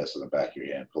test on the back of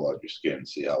your hand, pull out your skin, and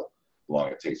see how long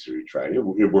it takes to retract.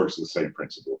 It works the same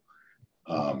principle.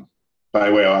 By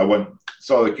the way, I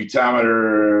saw the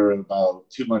cutometer about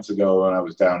 2 months ago, and I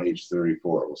was down age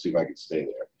 34. We'll see if I can stay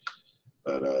there.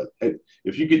 But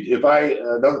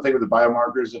another thing with the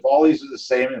biomarkers, if all these are the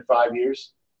same in 5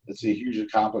 years, it's a huge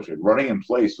accomplishment. Running in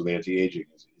place with anti-aging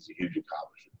is a huge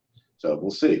accomplishment. So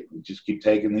we'll see. We just keep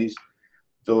taking these,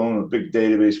 fill in a big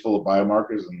database full of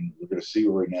biomarkers, and we're going to see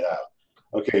where we net out.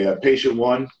 Okay, patient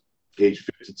 1, age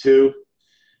 52.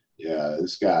 Yeah,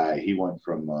 this guy, he went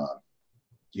from,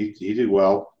 he did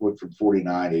well, went from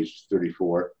 49, age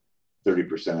 34,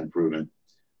 30% improvement.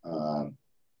 And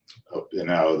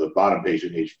now the bottom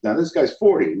patient, now this guy's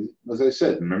 40. As I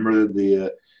said, remember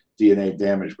the DNA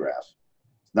damage graph.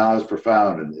 Not as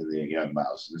profound in the young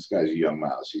mouse. This guy's a young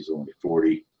mouse. He's only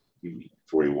 40,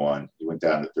 41. He went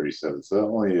down to 37. So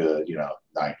only 9%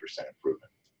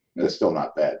 improvement. That's still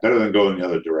not bad. Better than going the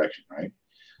other direction, right?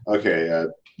 Okay,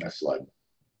 next slide.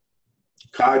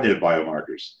 Cognitive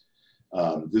biomarkers.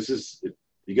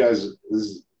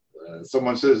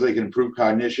 Someone says they can improve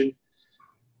cognition.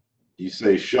 You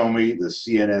say, show me the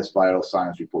CNS vital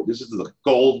signs report. This is the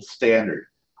gold standard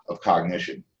of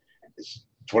cognition. It's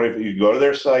 20. You can go to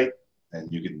their site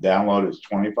and you can download it. It's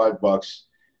 $25.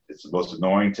 It's the most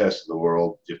annoying test in the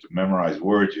world. You have to memorize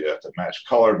words. You have to match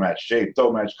color, match shape.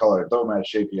 Don't match color, don't match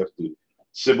shape. You have to do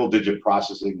symbol digit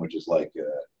processing, which is like,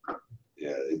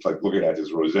 it's like looking at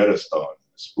this Rosetta Stone.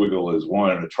 A squiggle is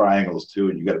 1, and a triangle is 2,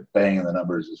 and you got to bang in the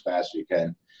numbers as fast as you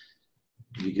can.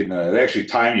 You can they actually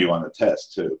time you on the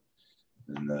test too.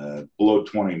 And below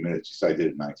 20 minutes, I did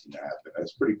it in 19 and a half.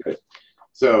 That's pretty good.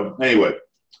 So anyway,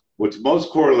 what's most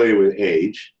correlated with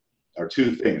age are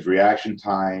 2 things: reaction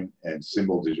time and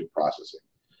symbol digit processing.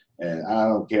 And I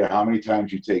don't care how many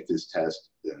times you take this test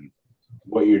and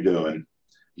what you're doing,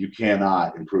 you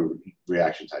cannot improve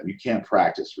reaction time. You can't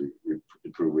practice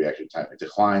improve reaction time. It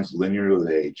declines linearly with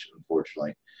age,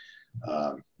 unfortunately.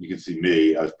 You can see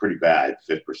me, I was pretty bad,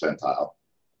 5th percentile.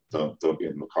 Don't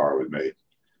get in the car with me.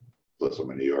 Plus, I'm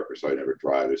a New Yorker, so I never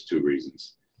drive. There's 2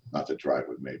 reasons not to drive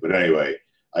with me. But anyway,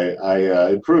 I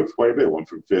improved quite a bit. Went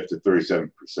from 5th to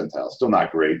 37th percentile. Still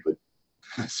not great, but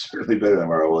certainly better than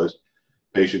where I was.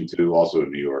 Patient 2, also a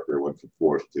New Yorker, went from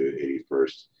 4th to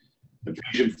 81st. And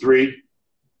patient 3,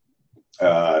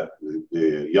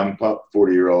 the young pup,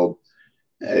 40-year-old.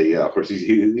 Hey, yeah, of course,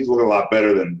 he's looking a lot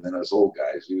better than us old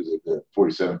guys. He was at the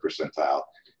 47th percentile,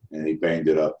 and he banged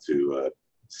it up to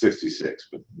 66,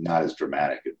 but not as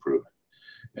dramatic improvement.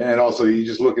 And also, you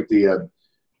just look at the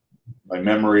my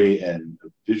memory and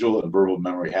visual and verbal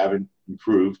memory haven't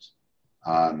improved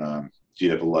on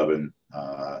GDF11,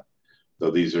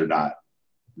 though these are not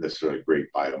necessarily great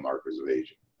biomarkers of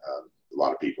aging. A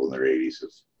lot of people in their 80s have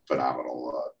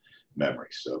phenomenal memory.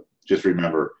 So just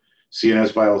remember,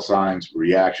 CNS vital signs,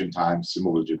 reaction time,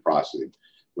 symbol digit processing.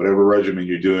 Whatever regimen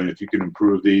you're doing, if you can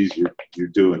improve these, you're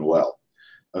doing well.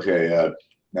 Okay,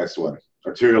 next one.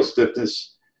 Arterial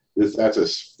stiffness. That's a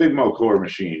sphygmocore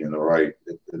machine in the right.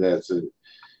 That's a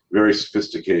very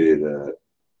sophisticated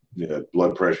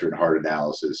blood pressure and heart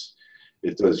analysis.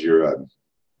 It does your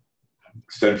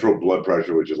central blood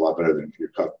pressure, which is a lot better than your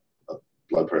cup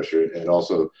blood pressure. It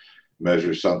also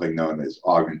measures something known as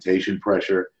augmentation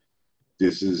pressure.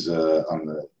 This is on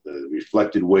the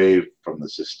reflected wave from the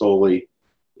systole.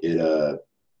 It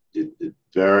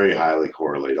very highly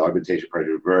correlated. Augmentation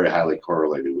pressure is very highly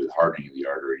correlated with hardening of the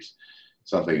arteries.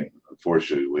 Something,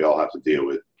 unfortunately, we all have to deal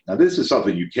with. Now, this is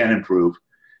something you can improve.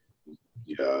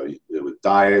 With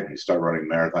diet, and you start running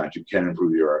marathons, you can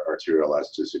improve your arterial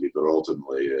elasticity, but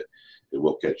ultimately it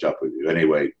will catch up with you.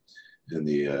 Anyway, in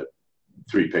the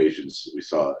 3 patients, we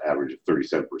saw an average of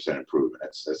 37% improvement.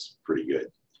 That's pretty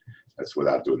good. That's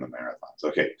without doing the marathons.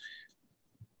 Okay.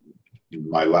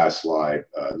 My last slide.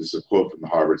 This is a quote from the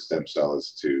Harvard Stem Cell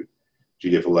Institute.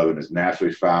 GDF11 is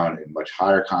naturally found in much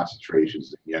higher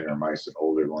concentrations in younger mice than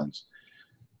older ones,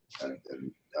 and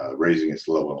raising its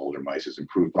level in older mice has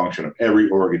improved function of every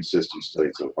organ system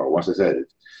studied so far. Once I said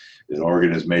it, an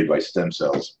organ is made by stem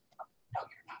cells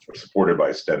or supported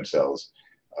by stem cells.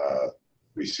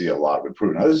 We see a lot of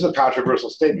improvement. Now, this is a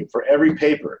controversial statement. For every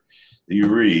paper that you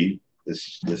read,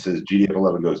 this says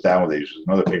GDF11 goes down with age. There's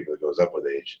another paper that goes up with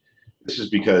age. This is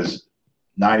because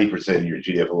 90% of your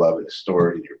GDF11 is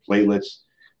stored in your platelets.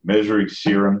 Measuring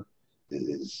serum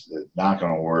is not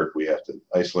going to work. We have to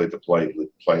isolate the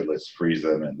platelets, freeze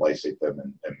them, and lysate them,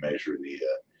 and measure the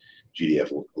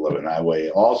GDF11 that way.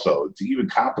 Also, to even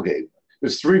complicate,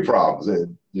 there's three problems.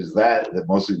 There's that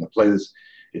mostly in the platelets.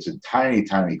 It's in tiny,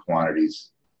 tiny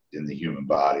quantities in the human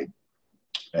body.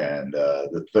 And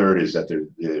the third is that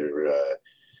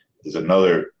there's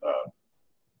another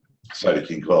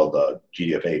cytokine called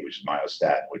GDF8, which is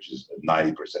myostatin, which is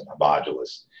 90%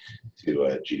 homologous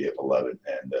to GDF11.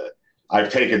 And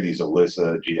I've taken these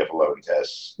ELISA GDF11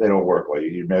 tests. They don't work well.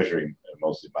 You're measuring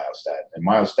mostly myostatin. And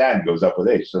myostatin goes up with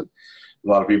age. So a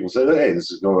lot of people say, hey, this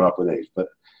is going up with age. But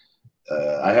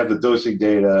I have the dosing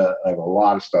data. I have a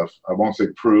lot of stuff. I won't say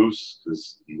proofs,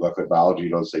 because in molecular biology, you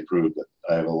don't say proof, but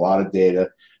I have a lot of data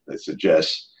that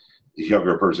suggests the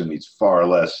younger person needs far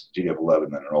less GDF11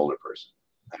 than an older person.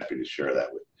 I'm happy to share that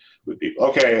with people.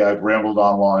 Okay, I've rambled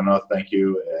on long enough. Thank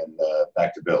you. And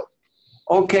back to Bill.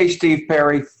 Okay, Steve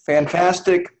Perry,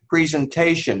 fantastic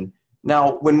presentation.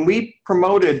 Now, when we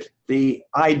promoted the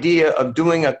idea of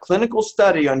doing a clinical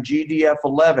study on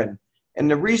GDF11, and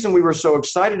the reason we were so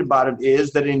excited about it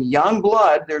is that in young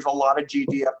blood, there's a lot of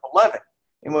GDF11.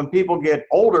 And when people get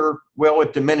older, well,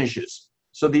 it diminishes.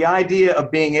 So the idea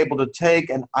of being able to take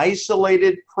an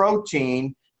isolated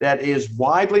protein that is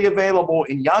widely available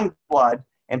in young blood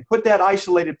and put that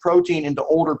isolated protein into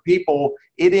older people,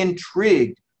 it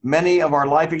intrigued many of our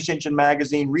Life Extension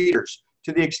magazine readers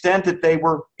to the extent that they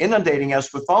were inundating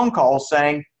us with phone calls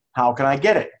saying, how can I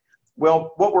get it?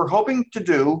 Well, what we're hoping to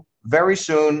do very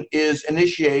soon is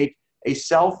initiate a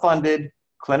self-funded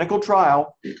clinical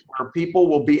trial where people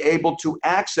will be able to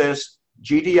access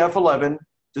GDF11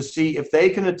 to see if they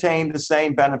can attain the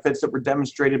same benefits that were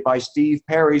demonstrated by Steve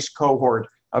Perry's cohort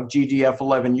of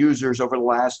GDF11 users over the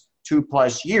last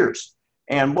 2+ years.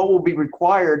 And what will be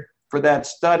required for that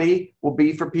study will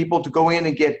be for people to go in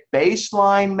and get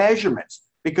baseline measurements,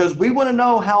 because we want to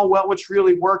know how well it's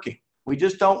really working. We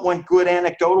just don't want good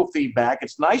anecdotal feedback.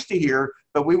 It's nice to hear,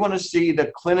 but we want to see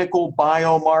the clinical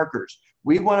biomarkers.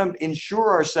 We want to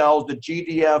ensure ourselves that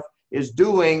GDF is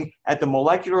doing at the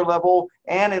molecular level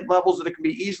and at levels that it can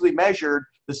be easily measured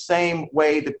the same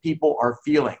way that people are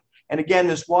feeling. And again,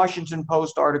 this Washington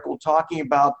Post article talking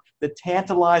about the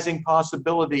tantalizing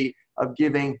possibility of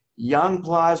giving young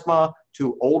plasma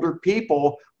to older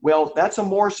people, well, that's a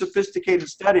more sophisticated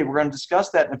study. We're going to discuss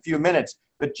that in a few minutes.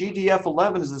 But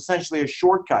GDF11 is essentially a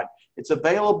shortcut. It's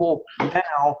available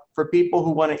now for people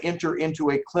who want to enter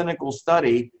into a clinical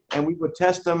study, and we would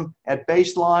test them at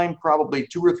baseline probably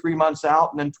 2 or 3 months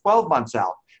out and then 12 months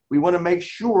out. We want to make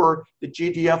sure that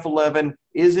GDF11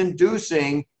 is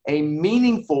inducing a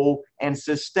meaningful and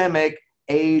systemic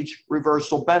age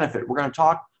reversal benefit. We're going to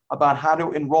talk about how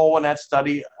to enroll in that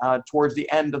study towards the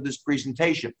end of this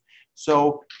presentation.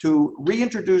 So to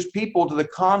reintroduce people to the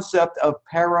concept of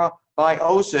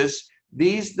parabiosis,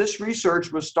 this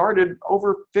research was started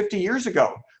over 50 years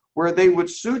ago, where they would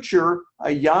suture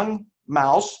a young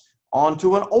mouse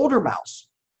onto an older mouse,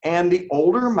 and the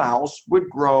older mouse would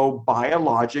grow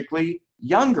biologically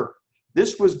younger.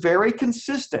 This was very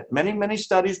consistent. Many, many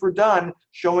studies were done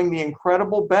showing the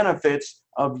incredible benefits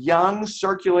of young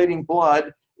circulating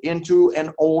blood into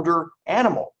an older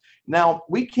animal. Now,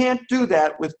 we can't do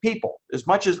that with people. As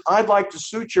much as I'd like to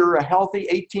suture a healthy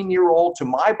 18-year-old to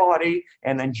my body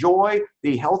and enjoy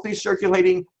the healthy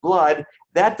circulating blood,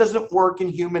 that doesn't work in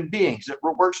human beings. It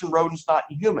works in rodents, not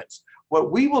in humans.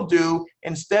 What we will do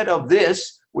instead of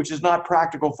this, which is not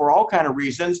practical for all kinds of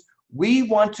reasons, we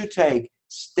want to take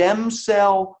stem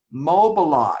cell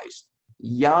mobilized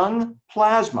young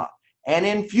plasma and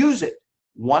infuse it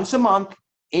once a month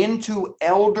into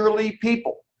elderly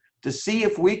people to see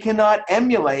if we cannot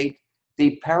emulate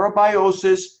the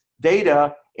parabiosis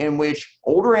data in which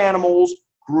older animals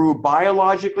grew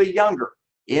biologically younger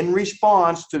in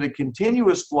response to the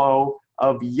continuous flow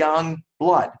of young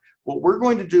blood. What we're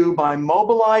going to do by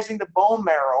mobilizing the bone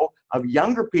marrow of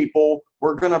younger people,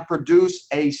 we're going to produce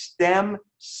a stem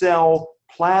cell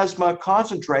plasma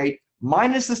concentrate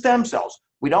minus the stem cells.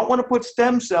 We don't want to put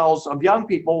stem cells of young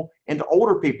people into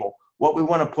older people. What we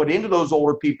want to put into those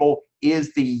older people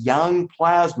is the young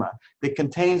plasma that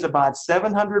contains about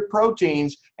 700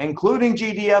 proteins, including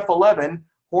GDF11,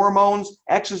 hormones,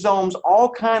 exosomes, all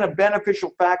kind of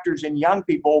beneficial factors in young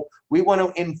people. We want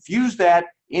to infuse that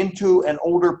into an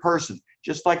older person,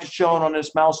 just like it's shown on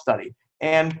this mouse study.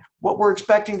 And what we're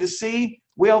expecting to see,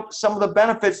 well, some of the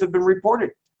benefits have been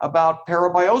reported about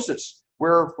parabiosis,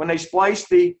 where when they splice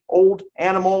the old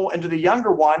animal into the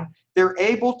younger one, they're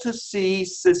able to see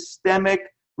systemic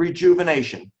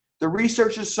rejuvenation. The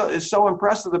research is so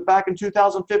impressive that back in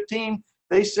 2015,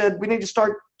 they said we need to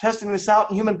start testing this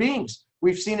out in human beings.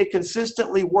 We've seen it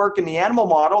consistently work in the animal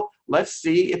model. Let's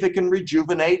see if it can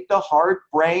rejuvenate the heart,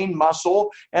 brain, muscle,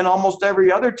 and almost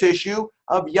every other tissue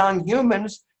of young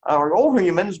humans or older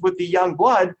humans with the young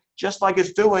blood, just like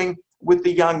it's doing with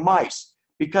the young mice,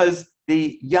 because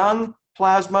the young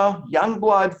plasma, young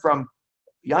blood from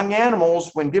young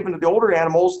animals, when given to the older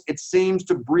animals, it seems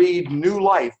to breathe new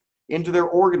life into their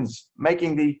organs,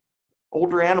 making the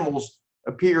older animals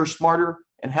appear smarter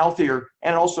and healthier,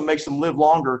 and also makes them live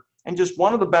longer. And just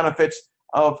one of the benefits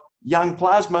of young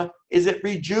plasma is it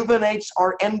rejuvenates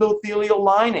our endothelial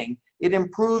lining. It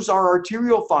improves our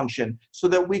arterial function so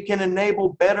that we can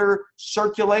enable better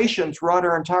circulation throughout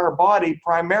our entire body,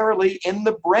 primarily in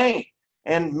the brain.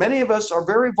 And many of us are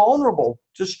very vulnerable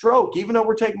to stroke. Even though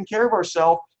we're taking care of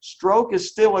ourselves, stroke is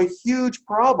still a huge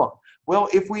problem. Well,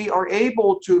 if we are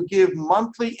able to give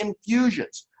monthly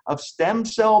infusions of stem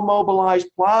cell mobilized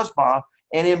plasma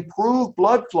and improve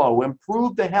blood flow,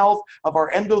 improve the health of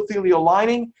our endothelial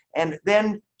lining, and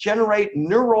then generate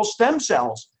neural stem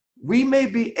cells, we may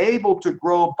be able to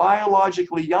grow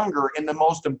biologically younger in the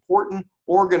most important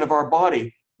organ of our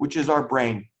body, which is our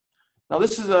brain. Now,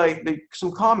 this is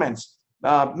some comments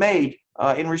made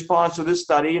in response to this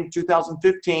study in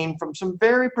 2015 from some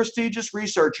very prestigious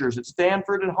researchers at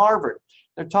Stanford and Harvard.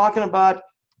 They're talking about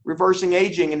reversing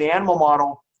aging in the animal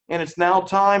model, and it's now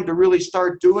time to really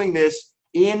start doing this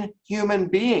in human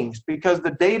beings, because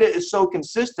the data is so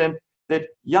consistent that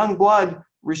young blood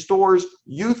restores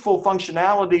youthful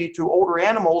functionality to older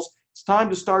animals. It's time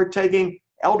to start taking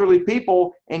elderly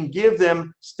people and give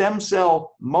them stem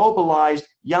cell mobilized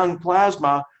young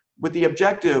plasma with the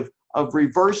objective of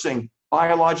reversing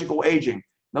biological aging.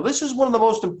 Now, this is one of the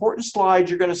most important slides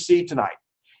you're going to see tonight.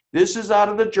 This is out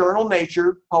of the journal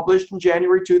Nature, published in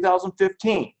January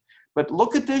 2015. But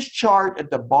look at this chart at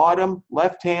the bottom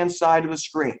left-hand side of the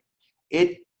screen.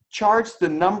 It charts the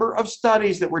number of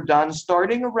studies that were done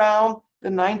starting around the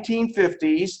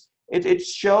 1950s. It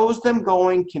shows them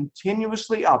going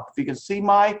continuously up. If you can see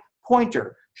my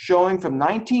pointer showing from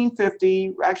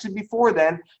 1950, actually before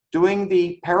then, doing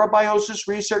the parabiosis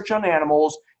research on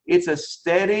animals, it's a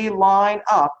steady line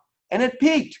up, and it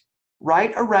peaked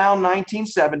right around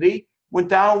 1970, went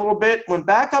down a little bit, went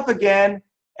back up again,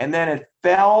 and then it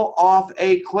fell off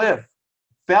a cliff.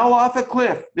 Fell off a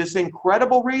cliff. This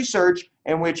incredible research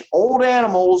in which old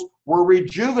animals were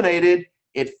rejuvenated,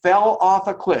 it fell off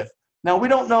a cliff. Now, we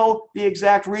don't know the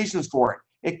exact reasons for it.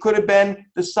 It could have been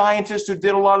the scientists who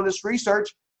did a lot of this research.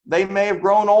 They may have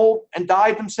grown old and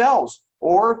died themselves,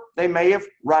 or they may have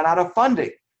run out of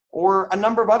funding, or a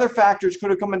number of other factors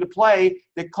could have come into play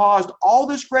that caused all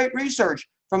this great research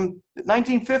from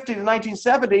 1950 to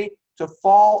 1970 to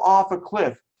fall off a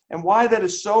cliff. And why that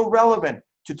is so relevant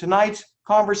to tonight's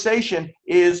conversation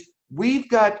is we've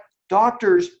got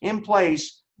doctors in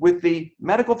place with the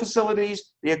medical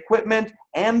facilities, the equipment,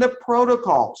 and the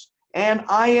protocols, and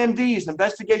INDs,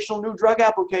 investigational new drug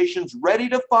applications, ready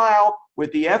to file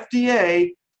with the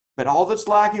FDA, but all that's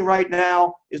lacking right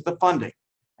now is the funding.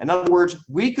 In other words,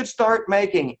 we could start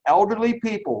making elderly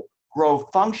people grow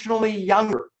functionally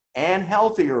younger and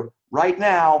healthier right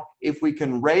now if we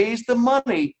can raise the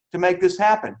money to make this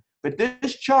happen. But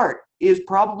this chart is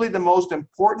probably the most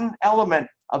important element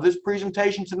of this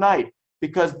presentation tonight,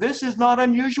 because this is not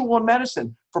unusual in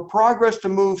medicine for progress to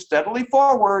move steadily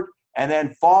forward and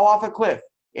then fall off a cliff.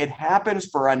 It happens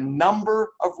for a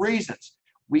number of reasons.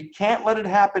 We can't let it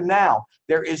happen now.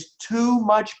 There is too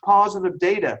much positive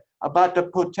data about the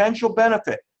potential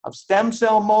benefit of stem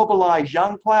cell mobilized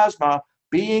young plasma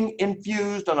being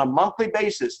infused on a monthly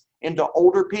basis into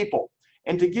older people.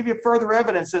 And to give you further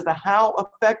evidence as to how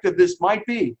effective this might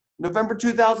be, November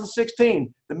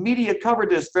 2016, the media covered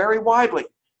this very widely.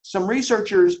 Some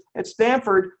researchers at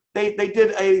Stanford, they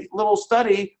did a little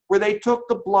study where they took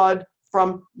the blood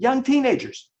from young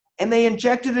teenagers and they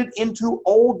injected it into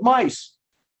old mice,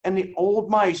 and the old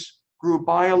mice grew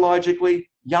biologically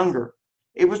younger.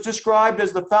 It was described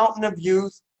as the fountain of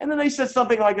youth, and then they said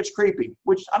something like it's creepy,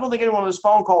 which I don't think anyone on this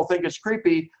phone call think it's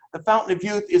creepy. The fountain of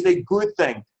youth is a good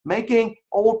thing. Making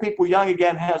old people young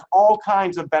again has all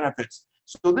kinds of benefits.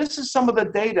 So this is some of the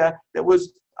data that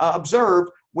was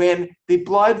observed when the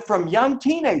blood from young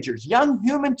teenagers, young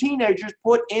human teenagers,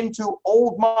 put into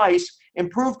old mice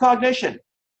improved cognition,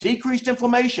 decreased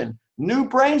inflammation, new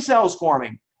brain cells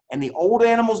forming, and the old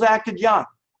animals acted young.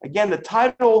 Again, the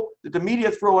title that the media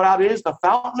throw it out is "The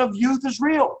Fountain of Youth is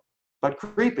Real, but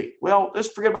Creepy." Well, let's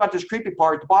forget about this creepy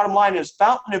part. The bottom line is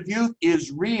Fountain of Youth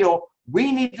is real.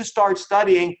 We need to start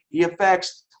studying the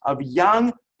effects of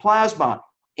young plasma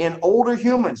in older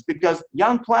humans, because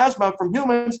young plasma from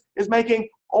humans is making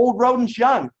old rodents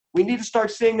young. We need to start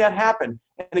seeing that happen.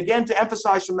 And again, to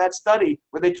emphasize from that study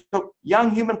where they took young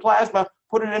human plasma,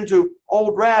 put it into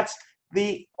old rats,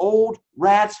 the old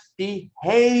rats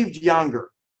behaved younger.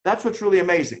 That's what's really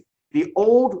amazing. The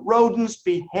old rodents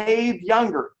behave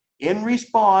younger in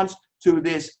response to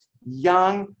this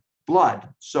young blood.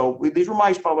 So these were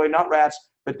mice, by the way, not rats,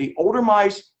 but the older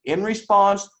mice, in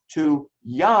response to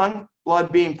young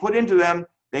blood being put into them,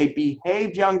 they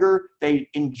behaved younger. They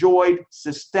enjoyed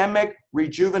systemic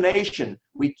rejuvenation.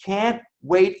 We can't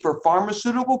wait for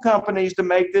pharmaceutical companies to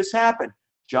make this happen.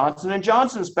 Johnson &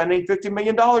 Johnson spending $50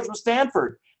 million with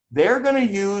Stanford. They're going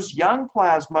to use young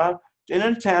plasma in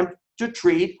an attempt to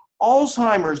treat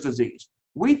Alzheimer's disease.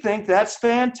 We think that's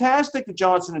fantastic that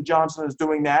Johnson & Johnson is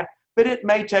doing that, but it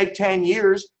may take 10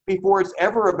 years before it's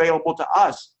ever available to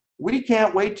us. We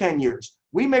can't wait 10 years.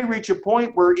 We may reach a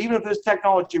point where even if this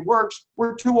technology works,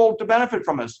 we're too old to benefit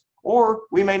from this, or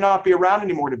we may not be around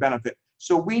anymore to benefit.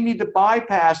 So we need to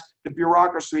bypass the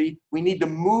bureaucracy. We need to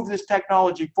move this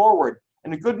technology forward.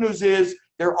 And the good news is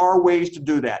there are ways to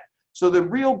do that. So the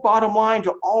real bottom line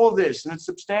to all of this, and it's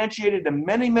substantiated in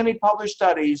many, many published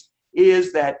studies,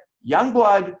 is that young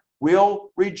blood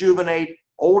will rejuvenate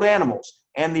old animals.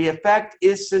 And the effect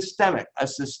is systemic, a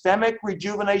systemic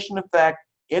rejuvenation effect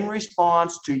in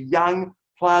response to young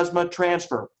plasma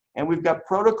transfer. And we've got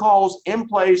protocols in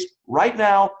place right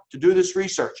now to do this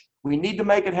research. We need to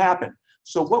make it happen.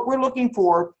 So what we're looking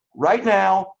for right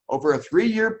now over a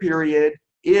 3-year period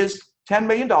is $10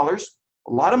 million.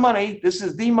 A lot of money. This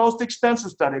is the most expensive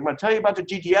study. I'm going to tell you about the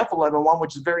GDF11 one,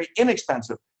 which is very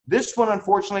inexpensive. This one,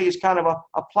 unfortunately, is kind of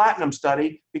a platinum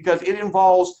study because it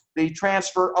involves the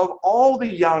transfer of all the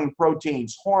young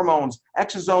proteins, hormones,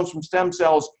 exosomes from stem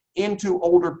cells into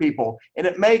older people. And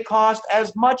it may cost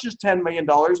as much as $10 million,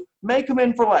 may come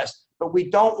in for less, but we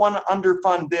don't want to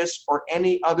underfund this or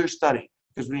any other study.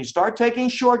 Because when you start taking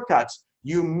shortcuts,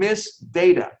 you miss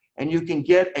data and you can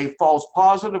get a false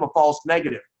positive, a false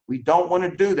negative. We don't want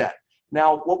to do that.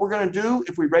 Now, what we're going to do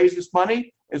if we raise this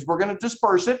money is we're going to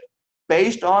disperse it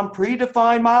based on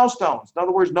predefined milestones. In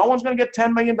other words, no one's going to get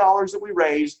 $10 million that we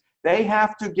raise. They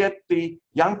have to get the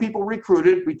young people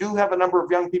recruited. We do have a number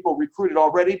of young people recruited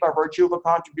already by virtue of a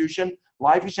contribution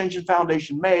Life Extension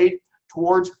Foundation made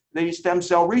towards the stem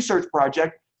cell research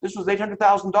project. This was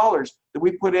 $800,000 that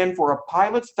we put in for a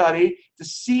pilot study to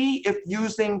see if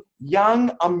using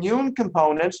young immune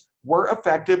components were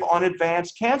effective on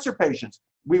advanced cancer patients.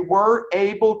 We were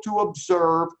able to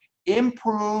observe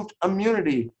improved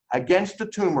immunity against the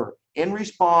tumor in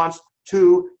response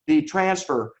to the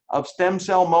transfer of stem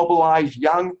cell mobilized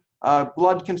young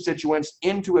blood constituents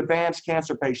into advanced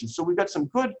cancer patients. So we've got some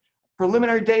good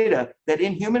preliminary data that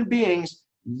in human beings,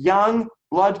 young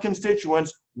blood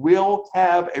constituents will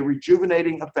have a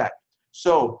rejuvenating effect.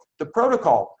 So the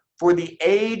protocol for the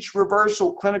age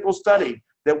reversal clinical study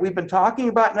that we've been talking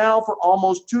about now for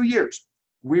almost 2 years,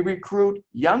 we recruit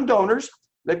young donors.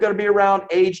 They've got to be around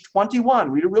age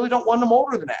 21. We really don't want them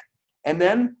older than that. And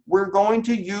then we're going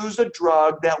to use a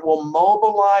drug that will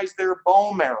mobilize their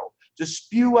bone marrow to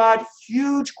spew out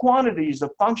huge quantities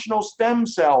of functional stem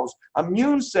cells,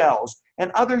 immune cells,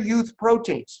 and other youth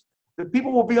proteins. The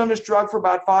people will be on this drug for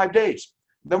about 5 days.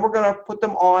 Then we're going to put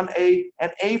them on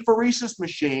an apheresis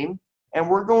machine, and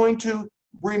we're going to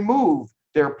remove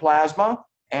their plasma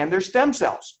and their stem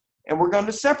cells. And we're going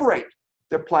to separate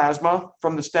the plasma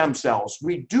from the stem cells.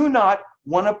 We do not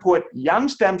want to put young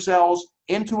stem cells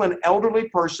into an elderly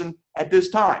person at this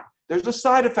time. There's a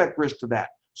side effect risk to that.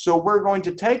 So we're going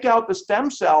to take out the stem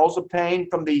cells obtained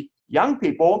from the young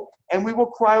people, and we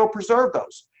will cryopreserve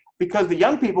those because the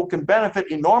young people can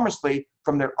benefit enormously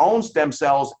from their own stem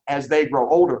cells as they grow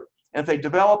older. And if they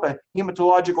develop a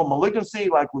hematological malignancy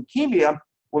like leukemia,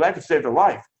 well, that could save their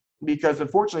life. Because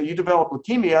unfortunately, you develop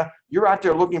leukemia, you're out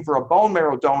there looking for a bone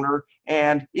marrow donor,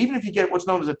 and even if you get what's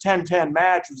known as a 10-10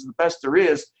 match, which is the best there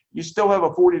is, you still have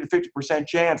a 40 to 50%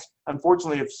 chance,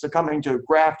 unfortunately, of succumbing to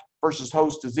graft versus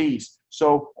host disease.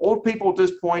 So old people at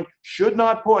this point should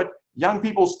not put young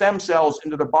people's stem cells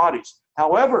into their bodies.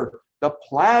 However, the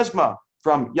plasma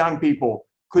from young people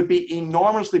could be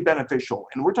enormously beneficial.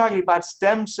 And we're talking about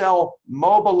stem cell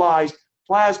mobilized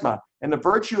plasma. And the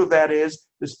virtue of that is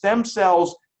the stem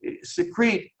cells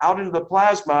secrete out into the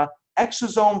plasma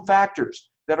exosome factors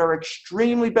that are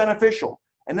extremely beneficial.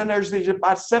 And then there's these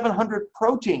about 700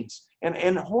 proteins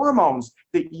and hormones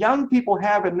that young people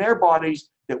have in their bodies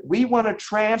that we want to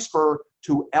transfer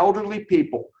to elderly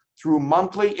people through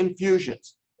monthly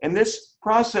infusions. And this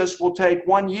process will take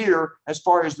 1 year as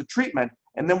far as the treatment.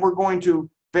 And then we're going to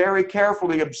very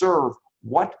carefully observe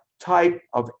what type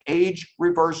of age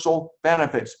reversal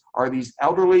benefits are these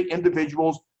elderly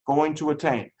individuals going to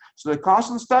attain. So the cost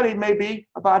of the study may be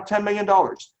about $10 million.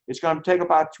 It's going to take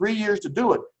about 3 years to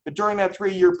do it. But during that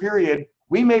 3-year period,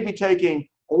 we may be taking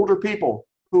older people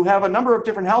who have a number of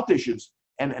different health issues,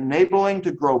 and enabling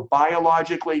to grow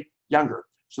biologically younger.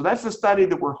 So that's the study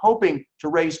that we're hoping to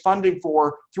raise funding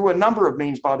for through a number of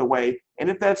means, by the way. And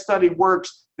if that study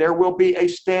works, there will be a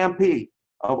stampede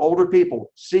of older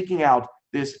people seeking out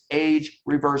this age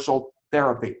reversal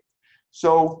therapy.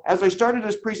 So as I started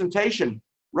this presentation,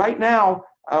 right now,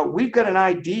 we've got an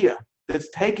idea that's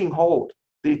taking hold.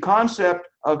 The concept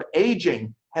of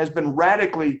aging has been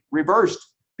radically reversed.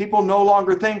 People no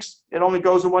longer think it only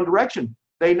goes in one direction.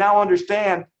 They now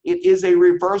understand it is a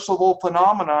reversible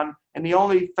phenomenon, and the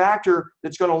only factor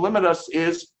that's going to limit us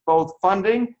is both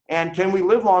funding and can we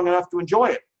live long enough to enjoy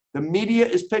it. The media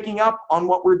is picking up on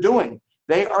what we're doing.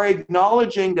 They are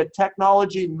acknowledging that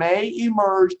technology may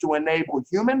emerge to enable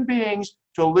human beings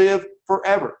to live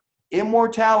forever.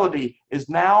 Immortality is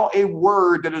now a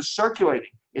word that is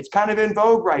circulating. It's kind of in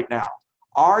vogue right now.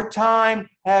 Our time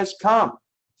has come.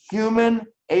 Human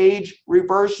age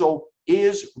reversal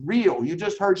is real. You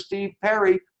just heard Steve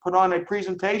Perry put on a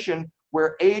presentation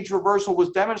where age reversal was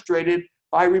demonstrated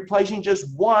by replacing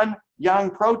just one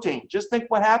young protein. Just think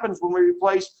what happens when we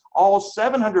replace all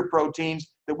 700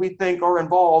 proteins that we think are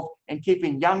involved in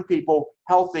keeping young people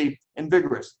healthy and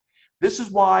vigorous. This is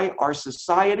why our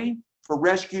Society for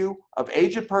Rescue of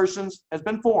Aged Persons has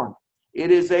been formed.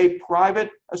 It is a private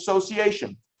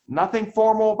association, nothing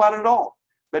formal about it at all,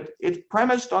 but it's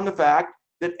premised on the fact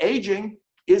that aging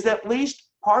is at least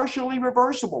partially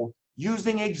reversible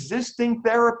using existing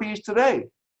therapies today.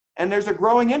 And there's a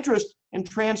growing interest in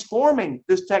transforming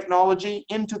this technology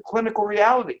into clinical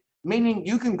reality, meaning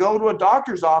you can go to a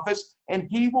doctor's office and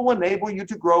he will enable you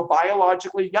to grow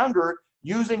biologically younger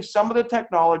using some of the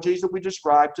technologies that we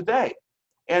described today.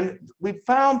 And we've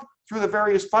found through the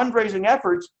various fundraising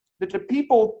efforts that the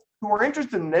people who are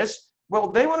interested in this, well,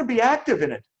 they want to be active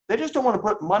in it. They just don't want to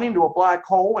put money into a black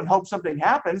hole and hope something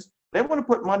happens. They want to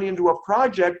put money into a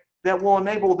project that will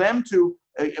enable them to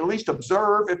at least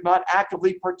observe, if not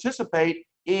actively participate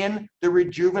in the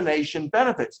rejuvenation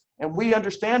benefits. And we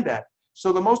understand that.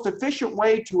 So the most efficient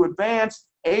way to advance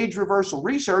age reversal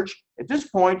research at this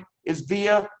point is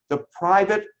via the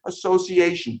private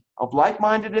association of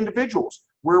like-minded individuals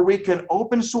where we can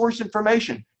open source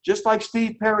information, just like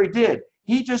Steve Perry did.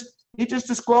 He just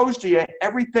disclosed to you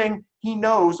everything he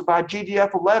knows about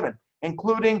GDF11,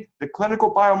 including the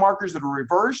clinical biomarkers that are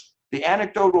reversed, the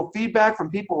anecdotal feedback from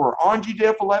people who are on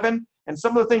GDF11, and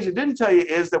some of the things he didn't tell you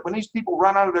is that when these people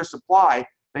run out of their supply,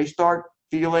 they start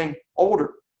feeling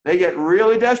older. They get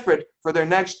really desperate for their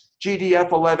next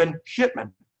GDF11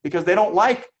 shipment because they don't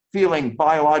like feeling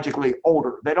biologically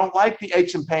older. They don't like the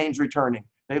aches and pains returning.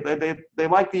 They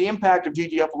like the impact of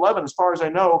GDF11. As far as I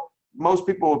know, most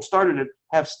people who have started it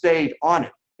have stayed on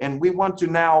it. And we want to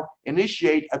now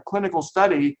initiate a clinical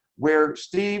study where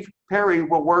Steve Perry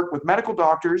will work with medical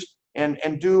doctors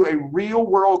and do a real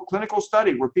world clinical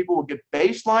study where people will get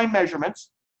baseline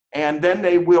measurements and then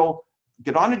they will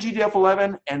get on to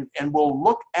GDF11 and we'll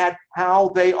look at how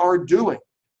they are doing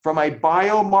from a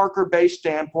biomarker-based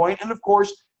standpoint. And of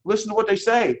course, listen to what they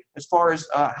say as far as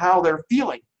how they're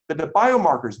feeling. But the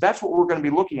biomarkers, that's what we're going to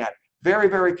be looking at very,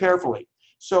 very carefully.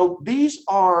 So these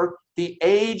are the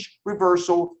age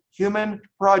reversal human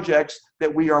projects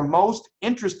that we are most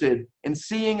interested in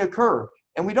seeing occur.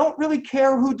 And we don't really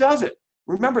care who does it.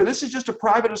 Remember, this is just a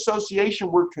private association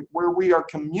where we are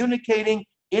communicating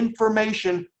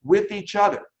information with each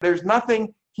other. There's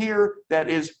nothing here that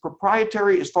is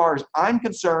proprietary as far as I'm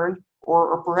concerned,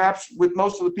 or perhaps with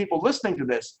most of the people listening to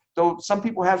this, though some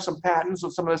people have some patents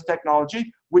on some of this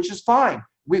technology, which is fine.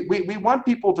 We want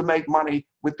people to make money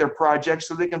with their projects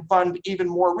so they can fund even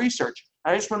more research.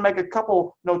 I just want to make a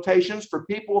couple notations for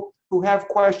people who have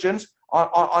questions.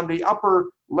 On the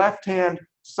upper left-hand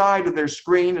side of their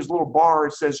screen is a little bar.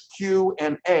 It says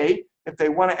Q&A. If they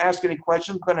want to ask any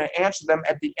questions, I'm going to answer them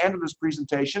at the end of this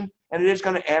presentation, and it is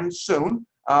going to end soon.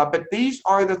 But these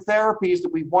are the therapies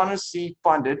that we want to see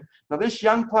funded. Now, this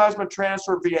young plasma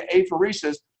transfer via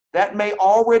apheresis, that may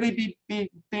already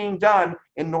be being done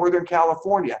in Northern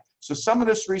California. So some of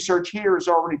this research here is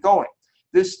already going.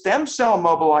 This stem cell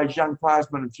mobilized young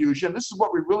plasma infusion, this is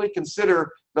what we really consider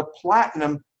the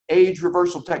platinum age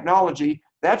reversal technology.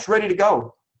 That's ready to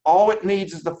go. All it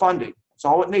needs is the funding. That's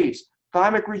all it needs.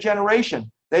 Thymic regeneration,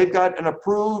 they've got an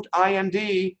approved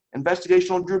IND,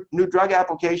 investigational new drug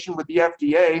application with the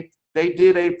FDA. They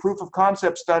did a proof of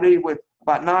concept study with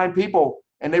about 9 people,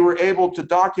 and they were able to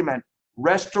document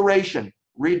restoration,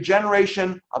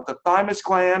 regeneration of the thymus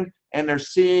gland, and they're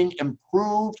seeing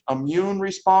improved immune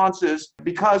responses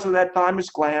because of that thymus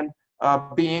gland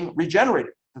being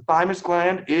regenerated. The thymus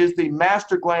gland is the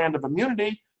master gland of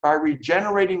immunity. By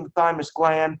regenerating the thymus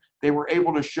gland, they were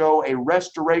able to show a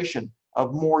restoration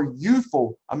of more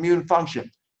youthful immune function.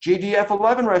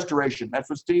 GDF11 restoration, that's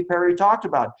what Steve Perry talked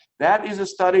about. That is a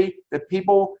study that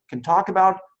people can talk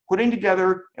about putting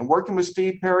together and working with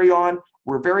Steve Perry on.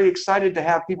 We're very excited to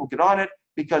have people get on it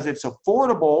because it's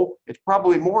affordable. It's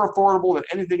probably more affordable than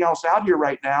anything else out here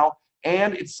right now,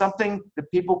 and it's something that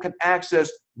people can access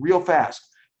real fast.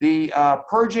 The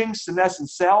purging senescent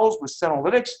cells with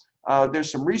Senolytics,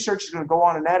 there's some research that's going to go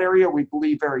on in that area, we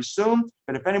believe, very soon.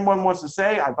 But if anyone wants to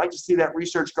say, I'd like to see that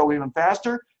research go even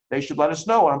faster, they should let us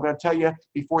know. And I'm going to tell you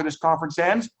before this conference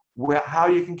ends how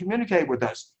you can communicate with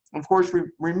us. And of course,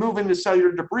 removing the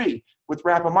cellular debris with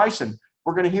rapamycin.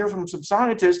 We're going to hear from some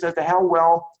scientists as to how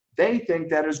well they think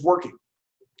that is working.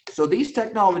 So these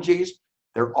technologies,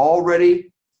 they're all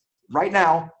ready right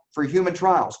now for human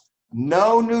trials.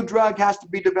 No new drug has to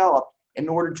be developed in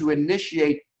order to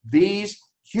initiate these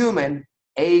human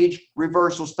age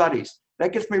reversal studies.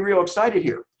 That gets me real excited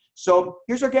here. So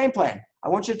here's our game plan. I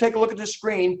want you to take a look at this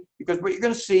screen because what you're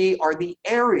going to see are the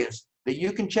areas that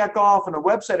you can check off on a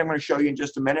website I'm going to show you in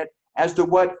just a minute as to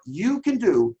what you can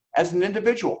do as an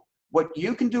individual. What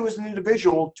you can do as an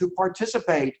individual to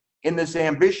participate in this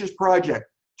ambitious project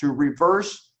to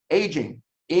reverse aging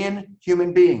in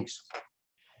human beings.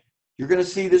 You're going to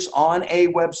see this on a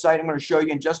website I'm going to show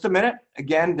you in just a minute.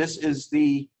 Again, this is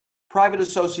the private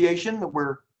association that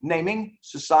we're naming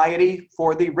Society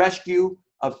for the Rescue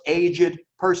of Aged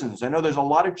Persons. I know there's a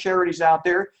lot of charities out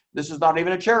there. This is not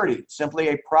even a charity. It's simply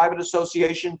a private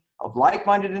association of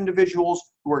like-minded individuals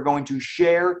who are going to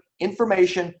share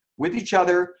information with each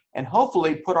other and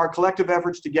hopefully put our collective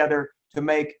efforts together to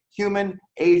make human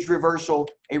age reversal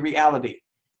a reality.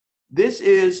 This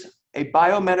is a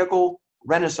biomedical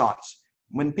renaissance.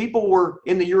 When people were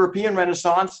in the European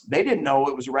Renaissance, they didn't know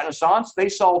it was a renaissance. They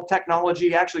saw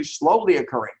technology actually slowly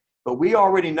occurring, but we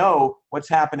already know what's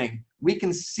happening. We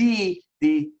can see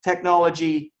the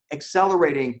technology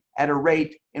accelerating at a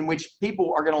rate in which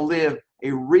people are going to live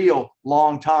a real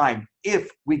long time if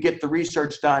we get the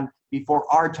research done before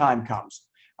our time comes.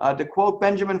 To quote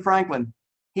Benjamin Franklin,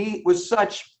 he was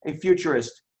such a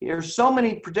futurist. There's so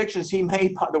many predictions he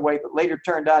made, by the way, that later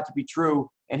turned out to be true,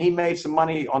 and he made some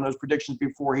money on those predictions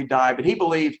before he died. But he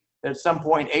believed that at some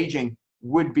point aging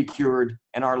would be cured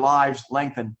and our lives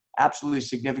lengthen absolutely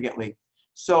significantly.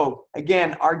 So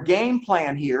again, our game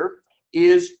plan here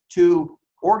is to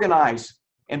organize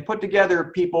and put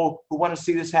together people who want to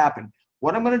see this happen.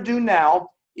 What I'm going to do now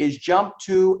is jump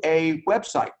to a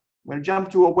website. I'm going to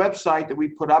jump to a website that we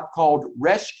put up called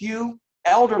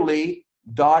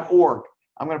rescueelderly.org.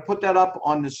 I'm going to put that up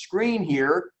on the screen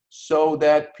here so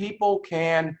that people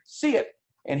can see it.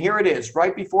 And here it is,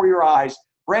 right before your eyes.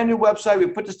 Brand new website. We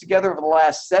put this together over the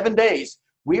last 7 days.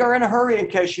 We are in a hurry, in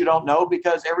case you don't know,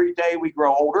 because every day we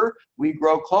grow older, we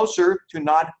grow closer to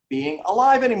not being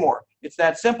alive anymore. It's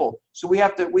that simple. So we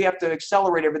have to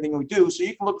accelerate everything we do. So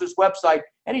you can look at this website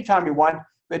anytime you want,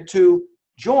 but to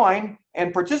join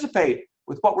and participate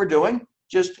with what we're doing,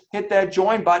 just hit that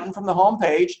join button from the home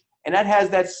page, and that has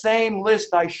that same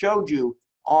list I showed you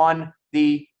on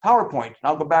the PowerPoint. And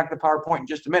I'll go back to the PowerPoint in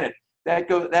just a minute. That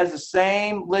has the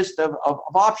same list of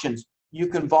options. You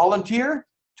can volunteer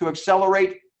to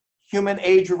accelerate human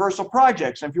age reversal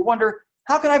projects. And if you wonder,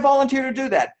 how can I volunteer to do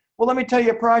that? Well, let me tell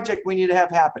you a project we need to have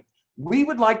happen. We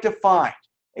would like to find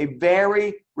a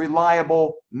very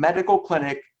reliable medical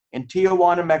clinic in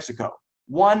Tijuana, Mexico.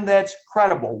 One that's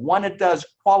credible, one that does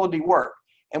quality work.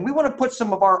 And we want to put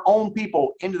some of our own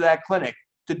people into that clinic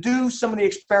to do some of the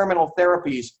experimental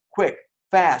therapies quick,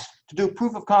 fast, to do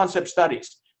proof of concept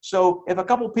studies. So if a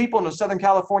couple people in the Southern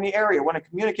California area want to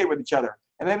communicate with each other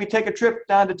and maybe take a trip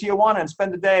down to Tijuana and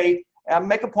spend the day,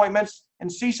 make appointments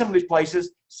and see some of these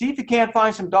places, see if you can't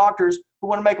find some doctors who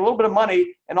want to make a little bit of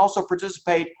money and also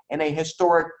participate in a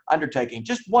historic undertaking.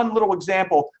 Just one little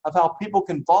example of how people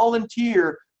can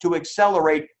volunteer to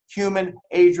accelerate human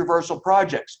age reversal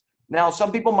projects. Now,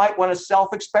 some people might want to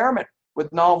self-experiment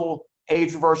with novel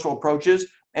age reversal approaches,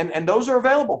 and those are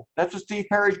available. That's what Steve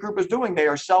Perry's group is doing. They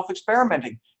are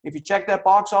self-experimenting. If you check that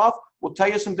box off, we'll tell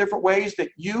you some different ways that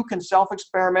you can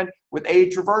self-experiment with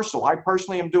age reversal. I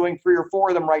personally am doing 3 or 4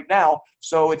 of them right now,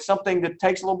 so it's something that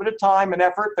takes a little bit of time and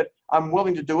effort, but I'm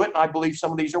willing to do it, and I believe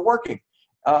some of these are working.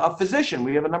 A physician,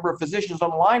 we have a number of physicians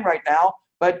on the line right now,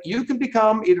 but you can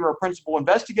become either a principal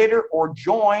investigator or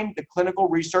join the clinical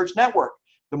research network.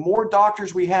 The more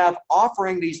doctors we have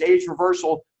offering these age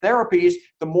reversal therapies,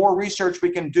 the more research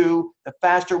we can do, the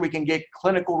faster we can get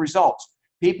clinical results.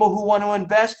 People who want to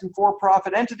invest in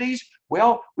for-profit entities,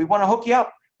 well, we want to hook you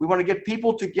up. We want to get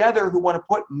people together who want to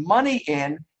put money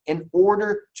in in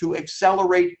order to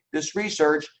accelerate this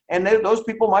research. And those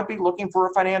people might be looking for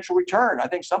a financial return. I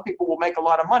think some people will make a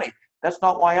lot of money. That's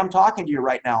not why I'm talking to you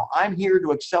right now. I'm here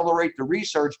to accelerate the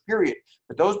research, period.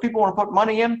 But those people want to put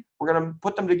money in, we're going to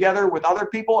put them together with other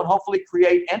people and hopefully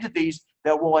create entities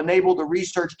that will enable the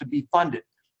research to be funded.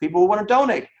 People who want to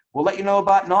donate, we'll let you know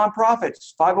about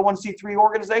nonprofits, 501c3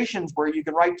 organizations where you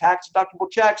can write tax-deductible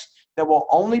checks that will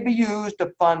only be used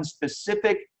to fund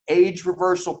specific age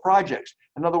reversal projects.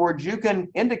 In other words, you can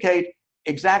indicate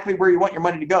exactly where you want your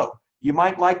money to go. You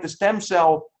might like the stem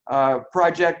cell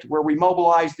project where we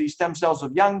mobilize these stem cells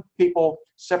of young people,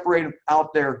 separate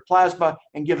out their plasma,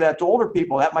 and give that to older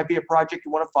people. That might be a project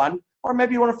you want to fund, or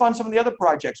maybe you want to fund some of the other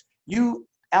projects. You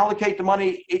allocate the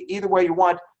money either way you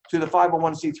want to the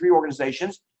 501c3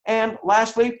 organizations. And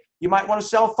lastly, you might want to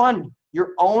self-fund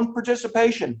your own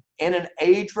participation in an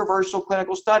age reversal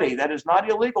clinical study. That is not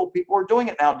illegal. People are doing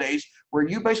it nowadays, where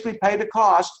you basically pay the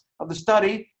cost of the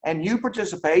study and you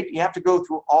participate. You have to go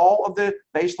through all of the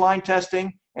baseline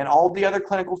testing and all the other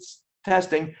clinical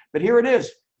testing, but here it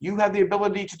is. You have the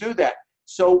ability to do that.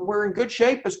 So we're in good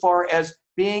shape as far as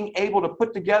being able to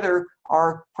put together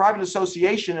our private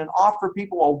association and offer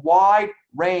people a wide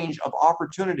range of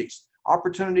opportunities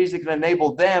that can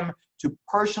enable them to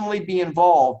personally be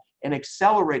involved in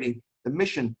accelerating the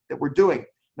mission that we're doing.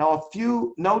 Now, a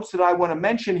few notes that I want to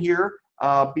mention here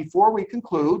before we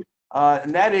conclude,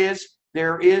 and that is,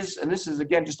 and this is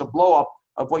again just a blow up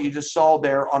of what you just saw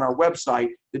there on our website,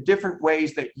 the different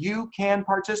ways that you can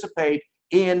participate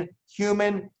in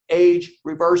human age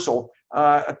reversal.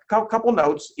 A couple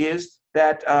notes is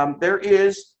that there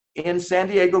is in San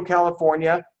Diego,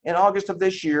 California, in August of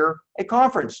this year, a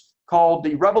conference called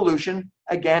the Revolution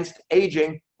Against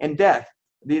Aging and Death.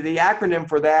 The acronym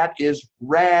for that is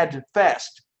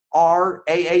RAADFest,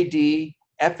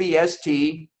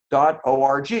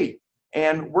 RAADFEST.org.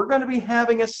 And we're going to be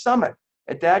having a summit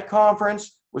at that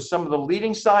conference with some of the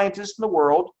leading scientists in the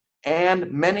world and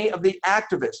many of the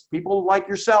activists, people like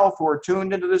yourself who are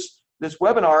tuned into this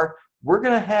webinar. We're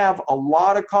going to have a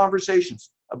lot of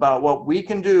conversations about what we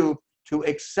can do to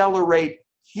accelerate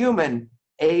human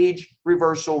age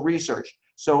reversal research.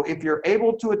 So if you're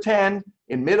able to attend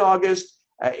in mid-August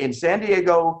in San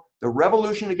Diego, the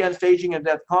Revolution Against Aging and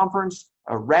Death Conference,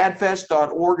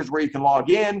 radfest.org is where you can log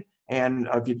in. And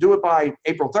if you do it by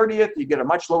April 30th, you get a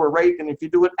much lower rate than if you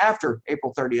do it after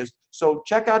April 30th. So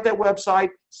check out that website,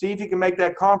 see if you can make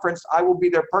that conference. I will be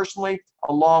there personally,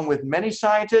 along with many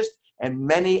scientists and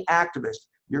many activists.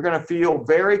 You're going to feel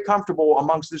very comfortable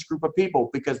amongst this group of people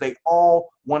because they all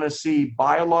want to see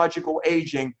biological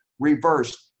aging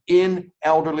reversed in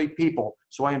elderly people.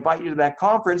 So I invite you to that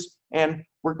conference, and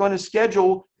we're going to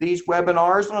schedule these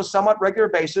webinars on a somewhat regular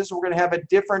basis. We're going to have a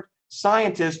different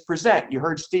scientists present. You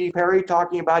heard Steve Perry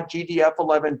talking about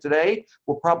GDF11 today.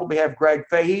 We'll probably have Greg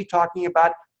Fahey talking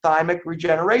about thymic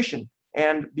regeneration.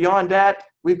 And beyond that,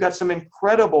 we've got some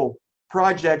incredible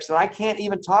projects that I can't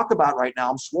even talk about right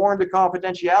now. I'm sworn to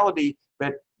confidentiality,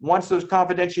 but once those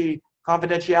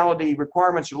confidentiality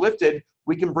requirements are lifted,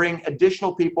 we can bring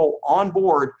additional people on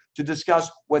board to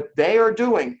discuss what they are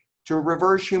doing to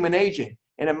reverse human aging.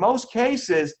 And in most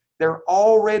cases, they're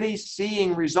already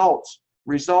seeing results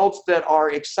that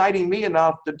are exciting me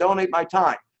enough to donate my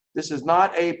time. This is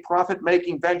not a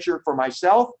profit-making venture for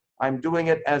myself. I'm doing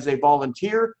it as a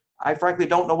volunteer. I frankly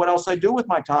don't know what else I do with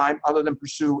my time other than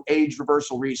pursue age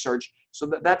reversal research.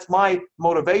 So that's my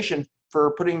motivation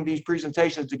for putting these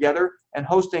presentations together and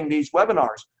hosting these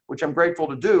webinars, which I'm grateful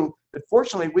to do. But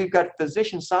fortunately, we've got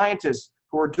physician scientists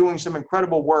who are doing some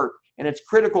incredible work. And it's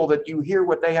critical that you hear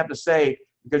what they have to say,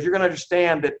 because you're going to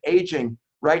understand that aging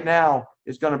right now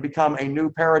is going to become a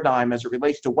new paradigm as it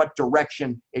relates to what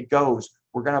direction it goes.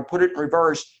 We're going to put it in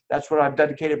reverse. That's what I've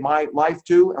dedicated my life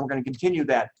to, and we're going to continue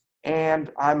that.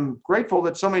 And I'm grateful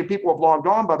that so many people have logged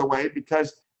on, by the way,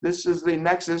 because this is the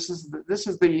nexus. This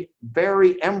is the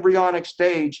very embryonic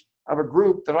stage of a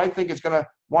group that I think is going to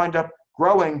wind up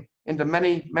growing into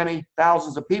many, many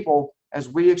thousands of people as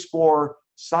we explore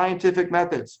scientific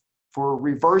methods for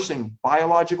reversing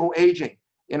biological aging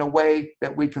in a way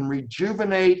that we can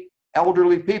rejuvenate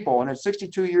elderly people. And at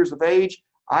 62 years of age,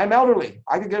 I'm elderly.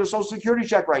 I could get a Social Security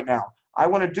check right now. I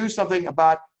want to do something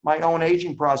about my own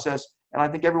aging process, and I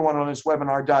think everyone on this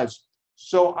webinar does.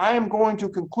 So I am going to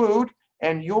conclude,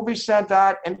 and you'll be sent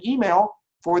out an email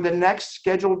for the next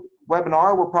scheduled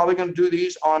webinar. We're probably going to do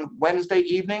these on Wednesday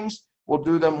evenings. We'll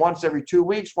do them once every 2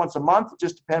 weeks, once a month. It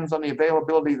just depends on the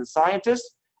availability of the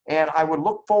scientists. And I would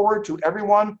look forward to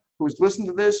everyone who's listened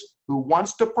to this, who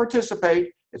wants to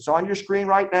participate. It's on your screen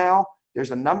right now.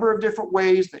 There's a number of different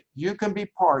ways that you can be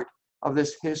part of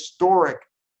this historic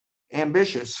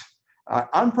ambitious,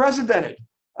 unprecedented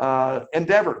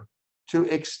endeavor to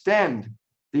extend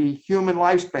the human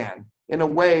lifespan in a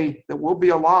way that will be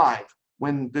alive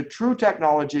when the true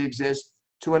technology exists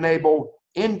to enable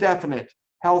indefinite,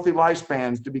 healthy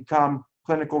lifespans to become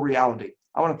clinical reality.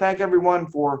 I want to thank everyone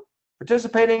for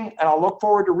participating, and I'll look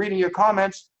forward to reading your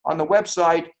comments on the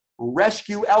website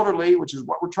Rescue Elderly, which is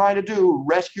what we're trying to do,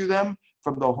 rescue them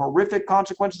from the horrific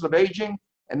consequences of aging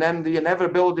and then the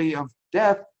inevitability of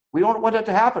death. We don't want that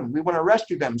to happen. We want to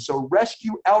rescue them. So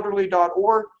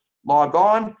rescueelderly.org, log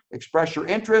on, express your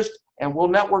interest, and we'll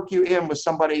network you in with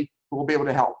somebody who will be able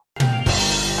to help.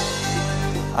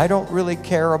 I don't really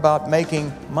care about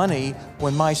making money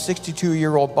when my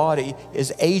 62-year-old body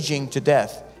is aging to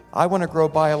death. I want to grow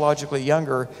biologically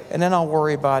younger, and then I'll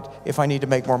worry about if I need to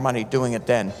make more money doing it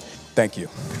then. Thank you.